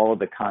want all of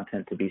the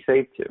content to be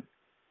saved to.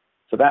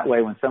 So that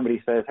way, when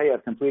somebody says, hey,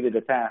 I've completed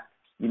a task,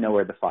 you know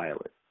where the file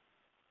is.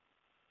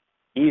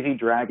 Easy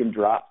drag and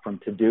drop from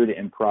to do to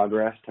in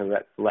progress to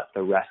let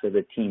the rest of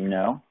the team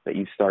know that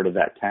you've started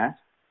that task.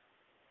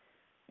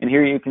 And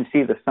here you can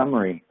see the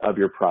summary of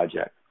your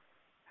project,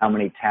 how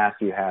many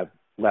tasks you have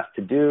left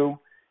to do,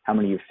 how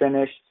many you've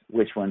finished,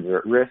 which ones are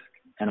at risk,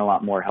 and a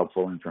lot more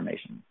helpful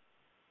information.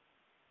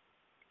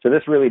 So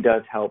this really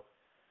does help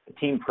the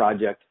team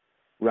project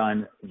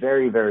run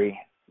very, very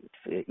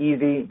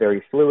easy,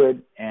 very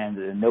fluid,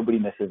 and nobody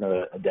misses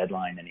a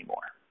deadline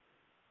anymore.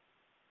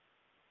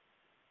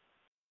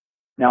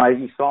 Now, as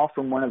you saw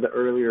from one of the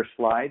earlier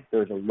slides,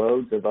 there's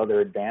loads of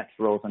other advanced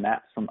roles and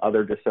apps from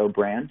other Dassault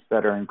brands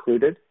that are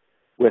included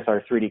with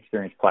our 3D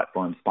Experience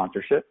platform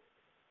sponsorship.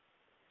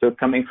 So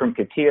coming from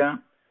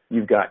CATIA,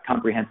 you've got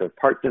comprehensive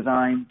part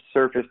design,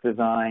 surface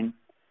design,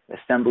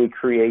 assembly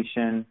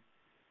creation,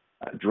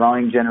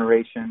 drawing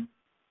generation,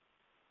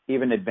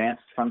 even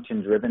advanced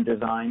function-driven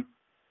design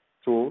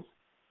tools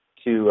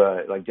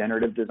like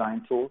generative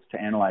design tools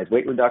to analyze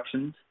weight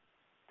reductions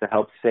to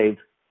help save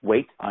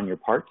weight on your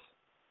parts.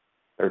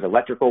 There's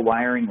electrical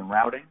wiring and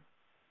routing,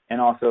 and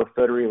also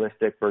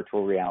photorealistic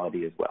virtual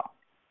reality as well.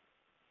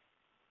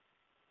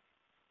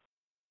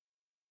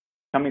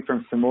 Coming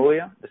from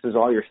Simulia, this is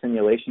all your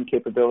simulation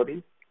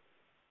capabilities.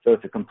 So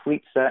it's a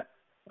complete set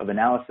of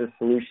analysis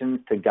solutions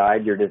to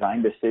guide your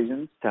design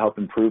decisions to help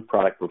improve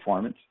product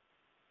performance.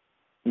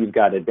 You've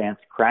got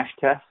advanced crash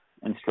tests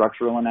and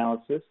structural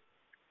analysis,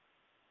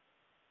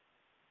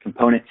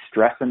 component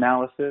stress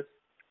analysis,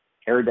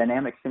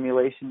 aerodynamic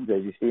simulations,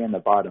 as you see in the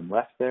bottom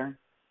left there,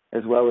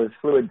 as well as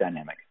fluid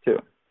dynamics too,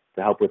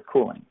 to help with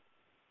cooling.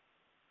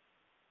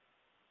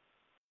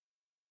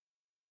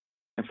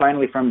 And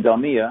finally, from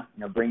Delmia,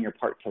 bring your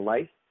part to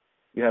life.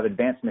 You have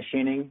advanced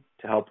machining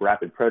to help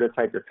rapid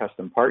prototype your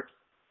custom parts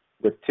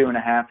with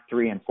 2.5,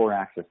 3, and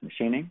 4-axis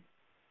machining.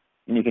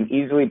 And you can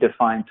easily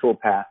define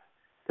toolpaths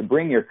to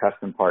bring your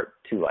custom part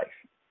to life.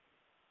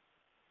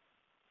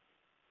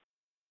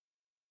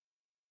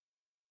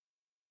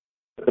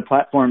 But the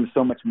platform is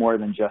so much more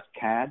than just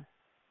CAD.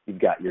 You've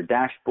got your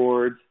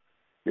dashboards,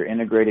 your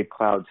integrated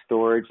cloud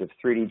storage of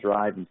 3D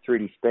drive and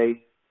 3D space.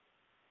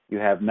 You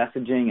have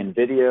messaging and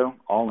video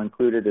all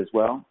included as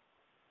well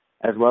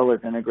as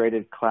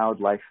integrated cloud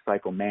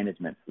lifecycle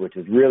management, which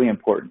is really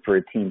important for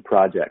a team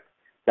project.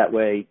 That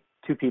way,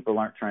 two people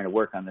aren't trying to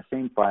work on the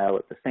same file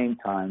at the same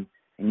time,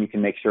 and you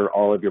can make sure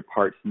all of your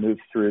parts move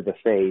through the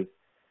phase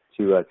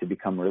to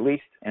become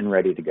released and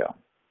ready to go.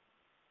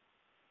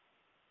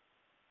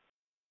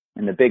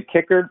 And the big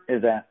kicker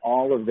is that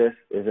all of this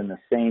is in the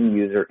same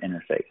user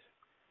interface.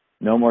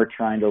 No more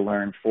trying to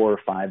learn 4 or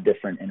 5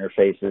 different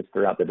interfaces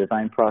throughout the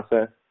design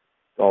process.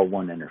 It's all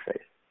one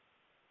interface.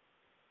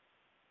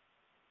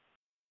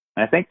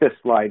 And I think this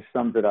slide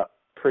sums it up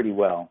pretty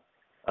well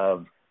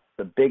of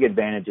the big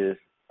advantages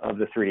of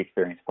the 3D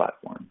Experience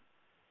platform.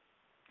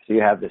 So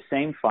you have the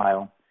same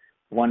file,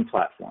 one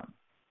platform.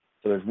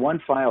 So there's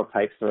one file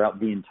type throughout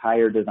the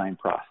entire design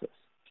process,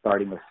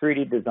 starting with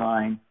 3D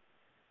design,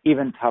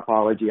 even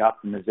topology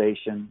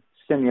optimization,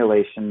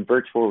 simulation,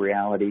 virtual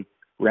reality,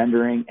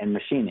 rendering, and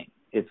machining.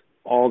 It's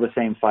all the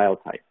same file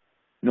type.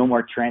 No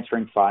more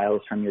transferring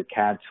files from your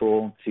CAD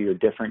tool to your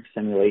different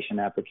simulation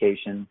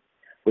application,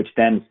 which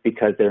then,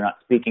 because they're not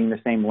speaking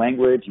the same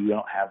language, you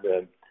don't have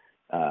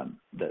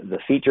the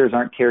features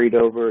aren't carried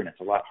over, and it's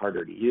a lot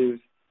harder to use.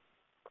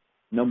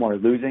 No more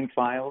losing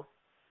files.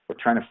 We're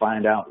trying to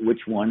find out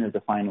which one is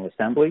the final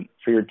assembly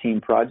for your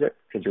team project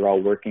because you're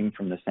all working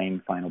from the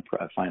same final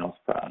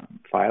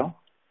file.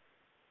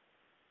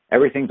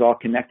 Everything's all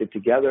connected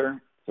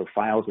together, so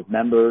files with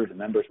members and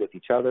members with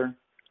each other,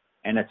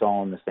 and it's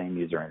all in the same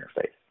user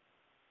interface.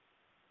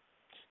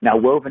 Now,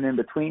 woven in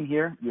between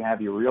here, you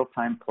have your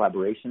real-time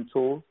collaboration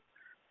tools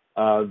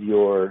of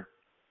your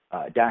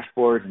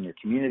dashboards and your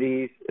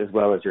communities, as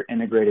well as your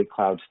integrated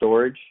cloud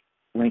storage,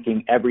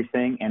 linking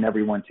everything and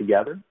everyone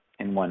together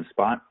in one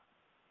spot.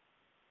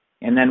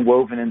 And then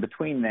woven in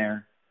between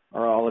there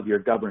are all of your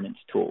governance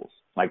tools,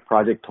 like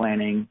project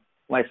planning,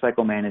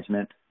 lifecycle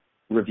management,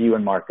 review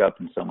and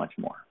markup, and so much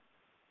more.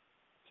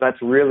 So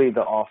that's really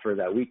the offer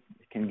that we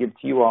can give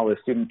to you all as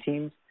student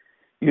teams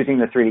using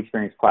the 3D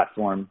Experience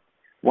platform,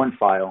 one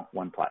file,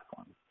 one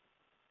platform.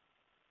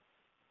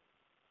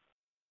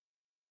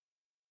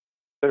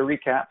 So to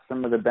recap,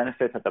 some of the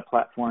benefits that the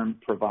platform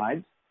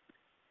provides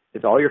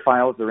is all your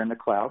files are in the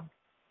cloud,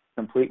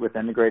 complete with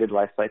integrated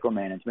lifecycle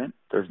management.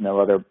 There's no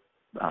other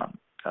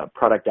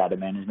product data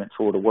management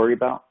tool to worry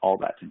about. All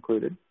that's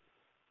included.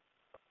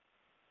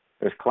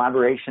 There's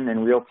collaboration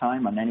in real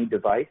time on any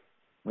device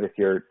with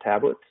your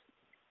tablets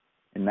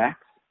and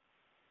Macs.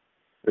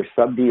 There's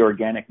sub-D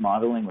organic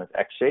modeling with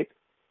XShape.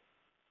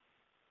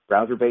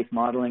 Browser-based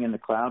modeling in the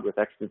cloud with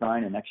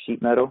XDesign and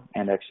XSheetMetal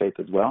and XShape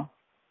as well.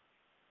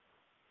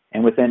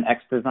 And within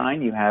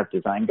XDesign, you have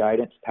design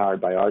guidance powered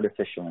by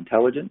artificial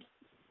intelligence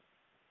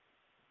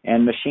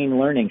and machine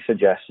learning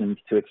suggestions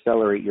to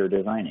accelerate your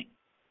designing.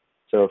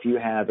 So if you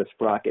have a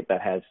sprocket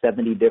that has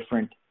 70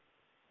 different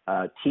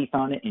teeth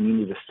on it and you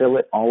need to fill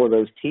it, all of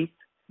those teeth,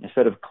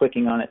 instead of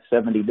clicking on it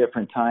 70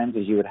 different times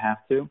as you would have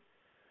to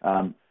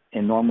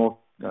in normal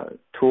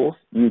tools,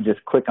 you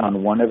just click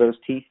on one of those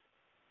teeth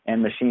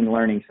and machine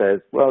learning says,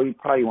 well, you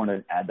probably want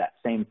to add that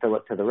same fillet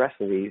to the rest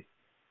of these.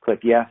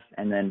 Click yes,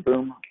 and then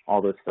boom,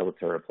 all those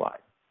fillets are applied.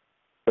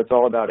 So it's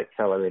all about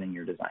accelerating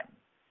your design.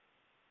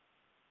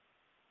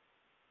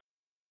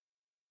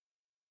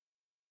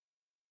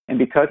 And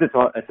because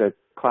it's a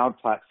cloud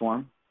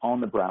platform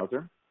on the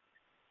browser,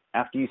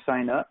 after you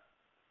sign up,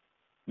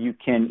 you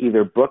can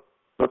either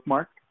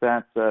bookmark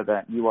that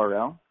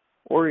URL,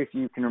 or if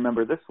you can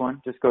remember this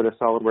one, just go to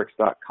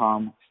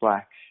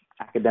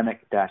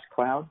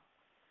solidworks.com/academic-cloud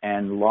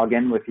and log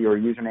in with your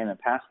username and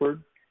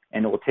password,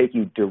 and it will take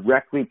you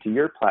directly to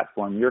your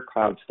platform, your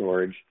cloud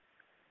storage,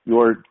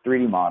 your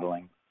 3D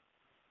modeling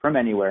from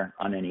anywhere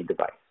on any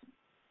device.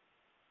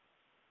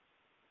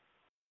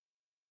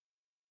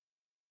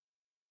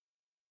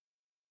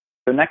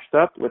 So next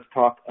up, let's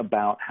talk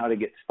about how to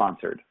get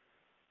sponsored.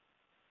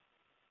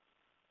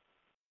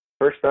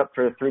 First up,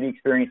 for the 3D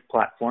Experience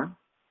platform,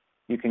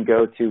 you can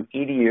go to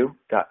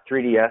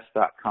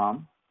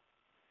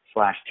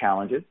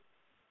edu.3ds.com/challenges.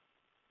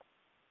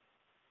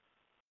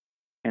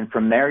 And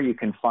from there, you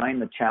can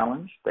find the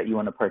challenge that you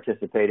want to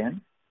participate in.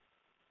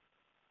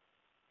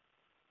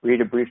 Read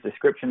a brief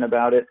description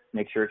about it.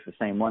 Make sure it's the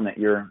same one that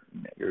you've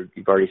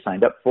already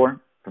signed up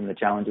for from the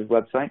challenges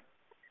website.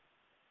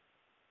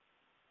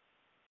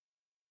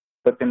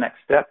 Click the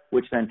next step,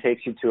 which then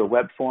takes you to a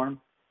web form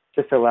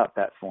to fill out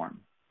that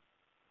form.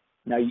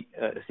 Now,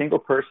 a single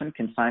person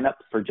can sign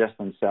up for just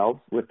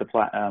themselves with the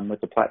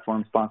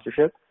platform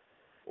sponsorship,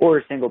 or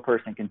a single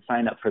person can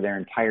sign up for their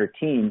entire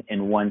team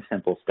in one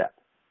simple step.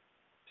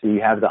 So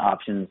you have the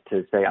options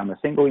to say, I'm a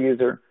single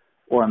user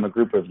or I'm a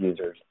group of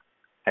users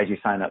as you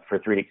sign up for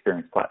 3D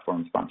Experience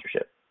platform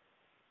sponsorship.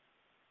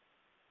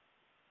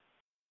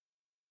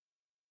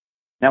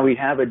 Now we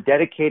have a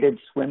dedicated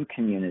swim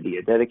community,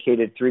 a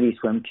dedicated 3D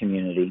swim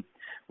community,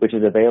 which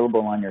is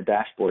available on your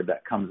dashboard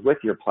that comes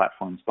with your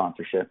platform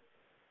sponsorship,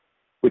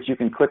 which you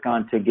can click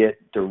on to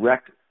get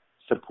direct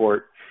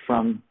support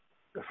from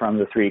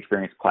the 3D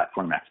Experience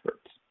platform experts.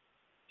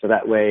 So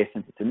that way,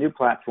 since it's a new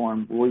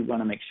platform, we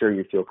want to make sure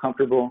you feel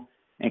comfortable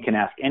and can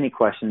ask any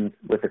questions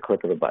with a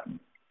click of a button.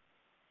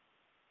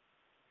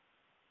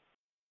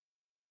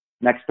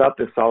 Next up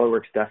is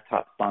SOLIDWORKS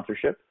desktop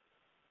sponsorship.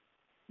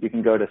 You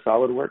can go to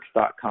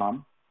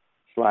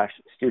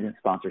solidworks.com/student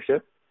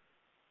sponsorship.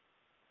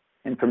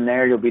 And from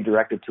there, you'll be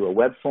directed to a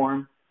web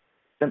form.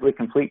 Simply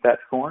complete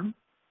that form.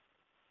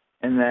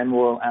 And then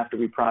after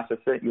we process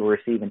it, you'll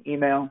receive an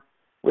email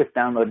with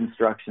download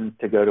instructions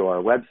to go to our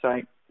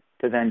website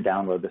to then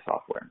download the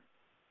software.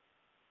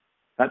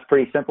 That's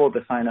pretty simple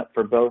to sign up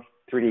for both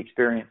 3D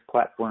Experience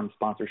platform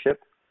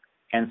sponsorship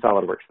and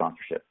SOLIDWORKS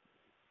sponsorship.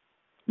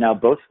 Now,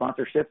 both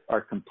sponsorships are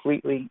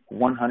completely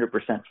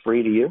 100%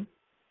 free to you,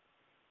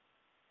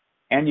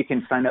 and you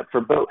can sign up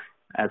for both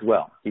as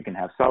well. You can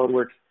have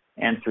SOLIDWORKS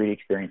and 3D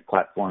Experience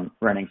platform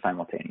running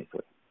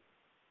simultaneously.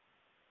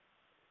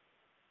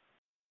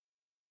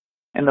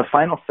 And the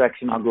final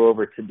section I'll go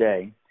over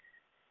today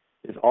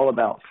is all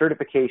about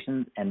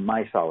certifications and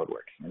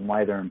MySolidWorks and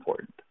why they're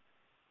important.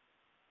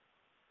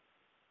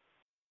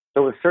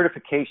 So with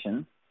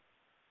certifications,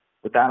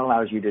 what that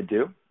allows you to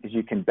do is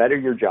you can better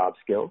your job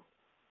skills,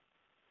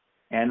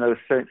 and those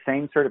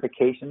same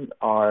certifications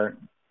are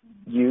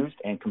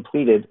used and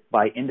completed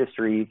by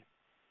industries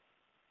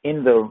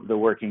in the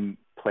working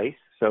place.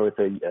 So it's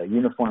a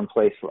uniform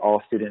place for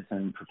all students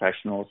and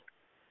professionals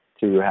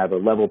to have a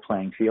level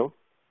playing field.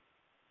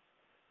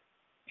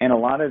 And a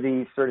lot of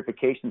these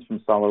certifications from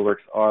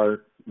SOLIDWORKS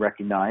are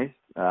recognized,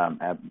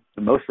 the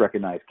most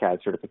recognized CAD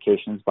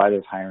certifications by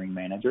those hiring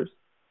managers.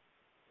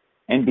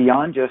 And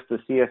beyond just the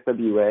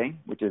CSWA,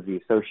 which is the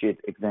associate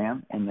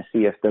exam, and the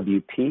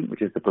CSWP,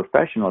 which is the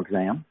professional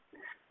exam,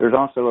 there's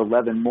also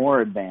 11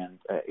 more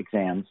advanced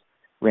exams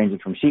ranging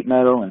from sheet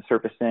metal and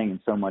surfacing and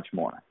so much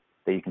more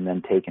that you can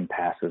then take and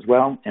pass as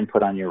well and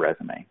put on your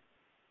resume.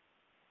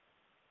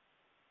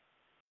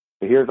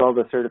 So here's all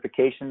the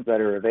certifications that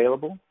are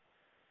available,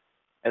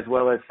 as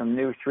well as some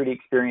new 3D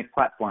Experience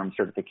platform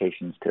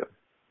certifications too.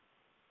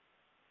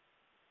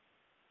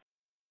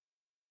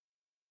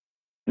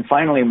 And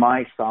finally,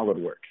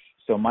 MySolidWorks.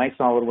 So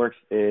MySolidWorks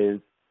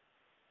is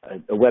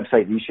a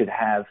website you should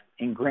have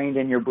ingrained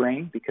in your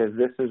brain, because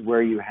this is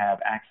where you have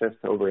access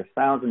to over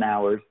 1,000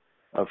 hours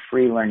of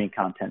free learning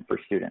content for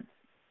students.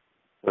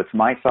 So it's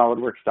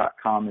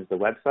MySolidWorks.com is the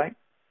website.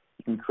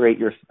 You can create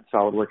your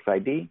SolidWorks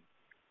ID,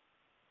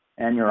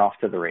 and you're off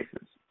to the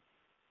races.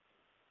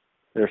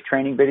 There's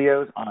training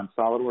videos on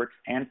SolidWorks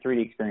and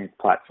 3D Experience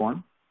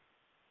platform.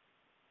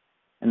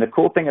 And the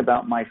cool thing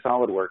about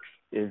MySolidWorks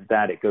is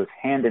that it goes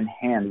hand in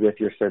hand with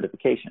your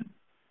certification.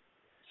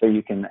 So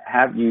you can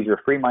use your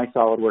free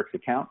MySolidWorks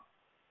account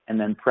and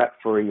then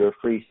prep for your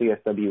free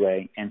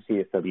CSWA and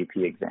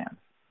CSWP exams.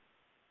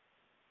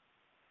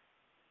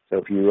 So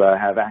if you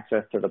have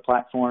access to the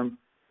platform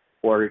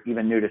or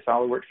even new to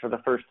SolidWorks for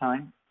the first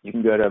time, you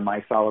can go to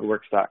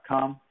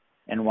MySolidWorks.com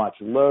and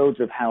watch loads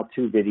of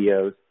how-to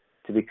videos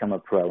to become a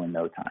pro in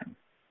no time.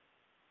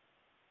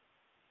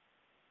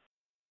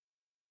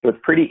 So it's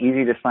pretty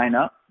easy to sign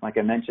up. Like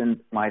I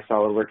mentioned,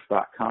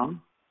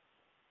 MySolidWorks.com.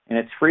 And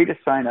it's free to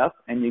sign up,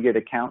 and you get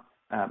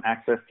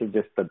access to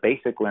just the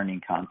basic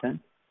learning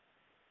content.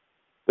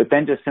 But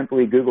then just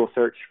simply Google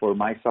search for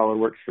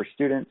MySolidWorks for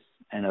Students,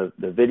 and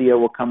the video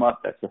will come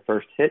up. That's the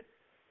first hit.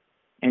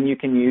 And you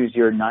can use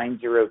your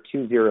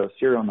 9020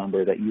 serial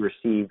number that you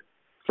received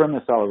from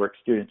the SolidWorks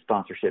Student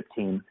Sponsorship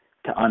Team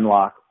to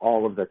unlock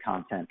all of the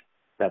content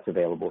that's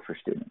available for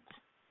students.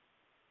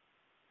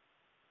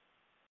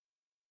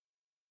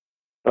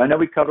 So I know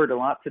we covered a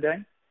lot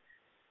today,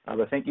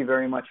 but thank you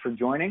very much for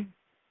joining.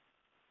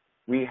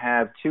 We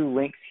have 2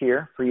 links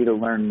here for you to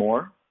learn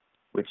more,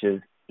 which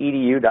is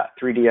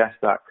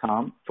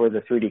edu.3ds.com for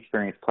the 3D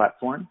Experience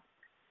platform,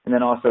 and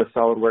then also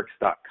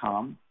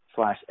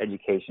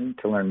solidworks.com/education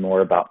to learn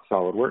more about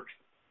SolidWorks.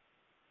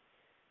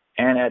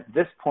 And at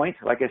this point,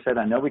 like I said,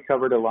 I know we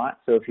covered a lot,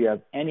 so if you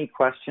have any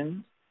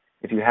questions,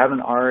 if you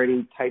haven't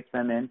already typed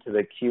them into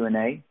the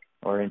Q&A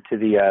or into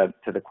the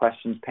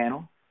questions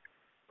panel,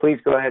 please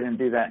go ahead and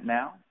do that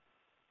now.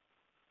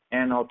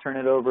 And I'll turn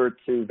it over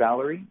to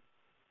Valerie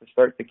to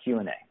start the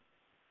Q&A.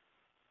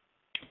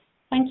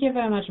 Thank you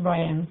very much,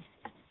 Brian.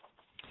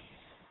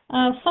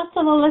 First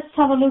of all, let's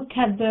have a look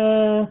at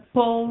the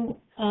poll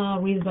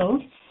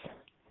results.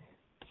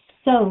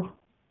 So,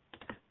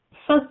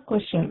 first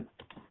question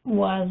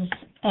was,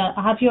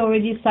 have you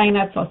already signed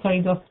up for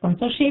SolidWorks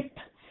sponsorship?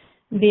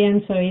 The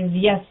answer is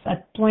yes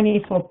at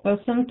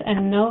 24%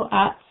 and no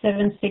at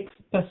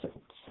 76%.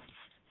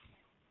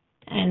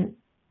 And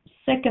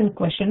second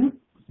question,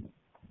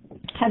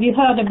 have you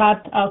heard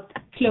about our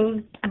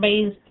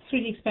cloud-based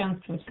 3D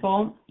Experience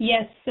platform?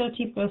 Yes,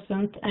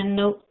 30% and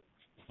no,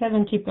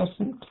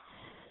 70%.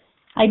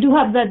 I do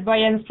hope that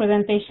Brian's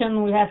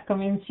presentation will have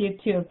convinced you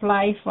to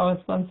apply for a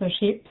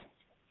sponsorship,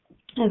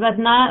 and that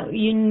now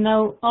you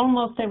know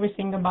almost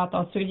everything about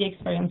our 3D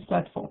Experience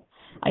platform.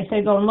 I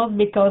said almost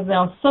because there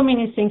are so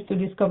many things to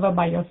discover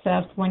by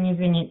yourself when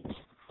using it.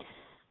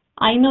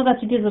 I know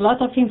that it is a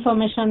lot of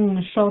information in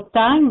a short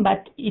time,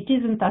 but it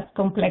isn't as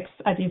complex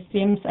as it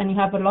seems, and you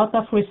have a lot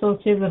of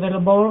resources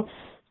available,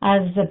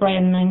 as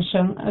Brian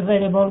mentioned,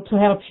 available to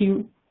help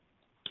you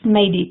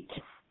make it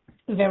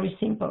very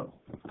simple.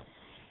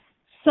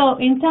 So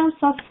in terms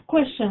of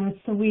questions,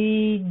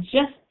 we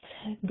just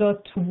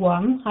got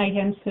one. I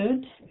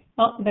answered.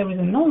 Oh, there is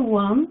another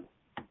one.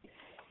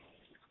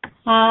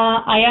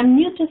 I am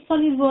new to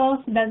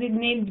SolidWorks. Does it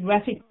need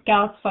graphic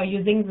cards for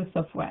using the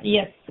software?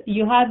 Yes,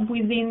 you have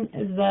within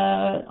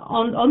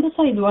on the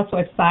SolidWorks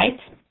website,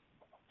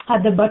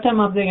 at the bottom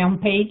of the home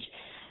page,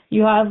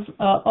 you have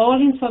all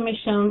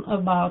information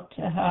about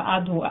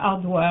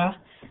hardware,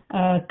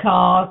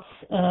 cards,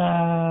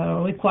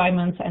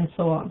 requirements, and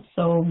so on.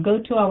 So go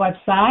to our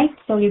website,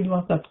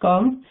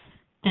 solidworks.com,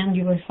 and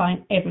you will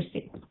find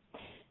everything.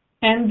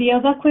 And the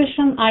other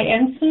question I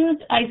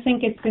answered, I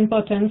think it's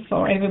important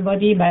for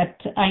everybody,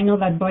 but I know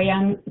that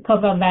Brian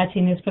covered that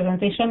in his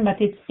presentation,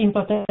 but it's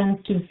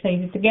important to say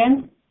it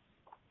again.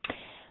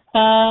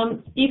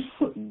 If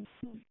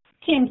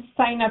teams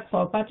sign up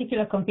for a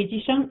particular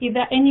competition,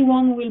 either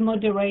anyone will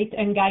moderate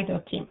and guide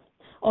our team.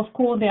 Of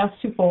course, they are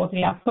support,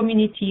 they are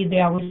community, they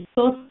are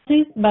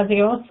resources, but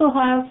you also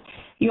have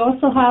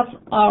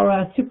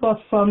our support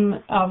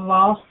from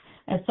our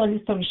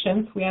Solid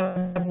Solutions. We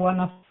have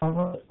one of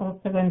our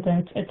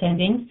representatives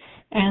attending,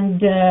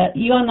 and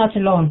you are not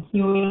alone.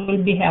 You will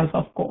be helped,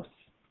 of course.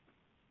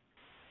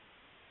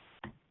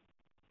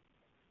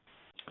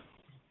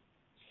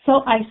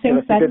 So I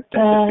think that's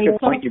a good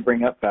point you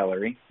bring up,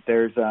 Valerie.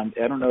 There's, I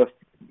don't know if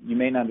you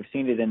may not have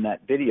seen it in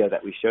that video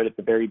that we showed at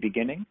the very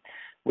beginning,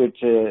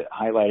 which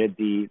highlighted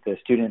the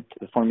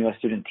Formula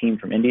student team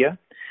from India.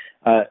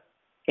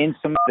 In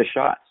some of the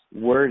shots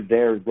were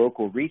their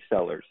local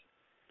resellers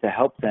to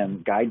help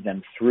them, guide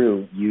them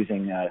through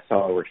using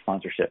SolidWorks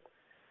sponsorship.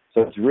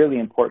 So it's really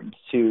important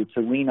to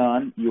lean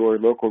on your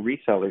local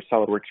resellers,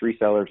 SolidWorks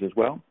resellers as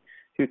well,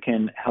 who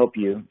can help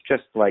you,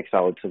 just like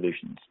Solid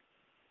Solutions.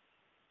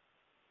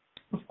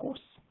 Of course.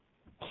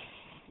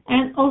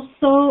 And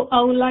also,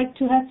 I would like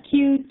to ask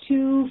you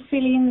to fill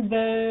in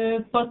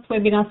the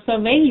post-webinar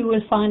survey. You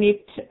will find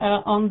it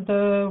on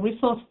the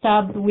resource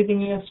tab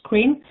within your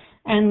screen,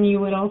 and you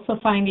will also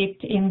find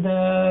it in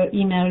the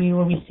email you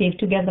will receive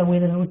together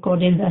with a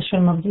recorded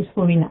version of this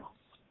webinar.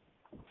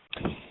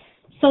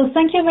 So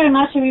thank you very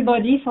much,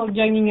 everybody, for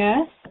joining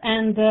us.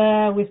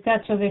 and we'll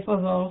start Joseph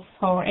others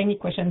for any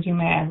questions you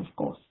may have, of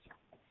course.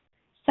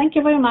 Thank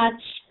you very much.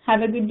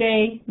 Have a good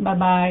day.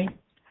 Bye-bye.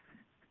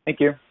 Thank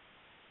you.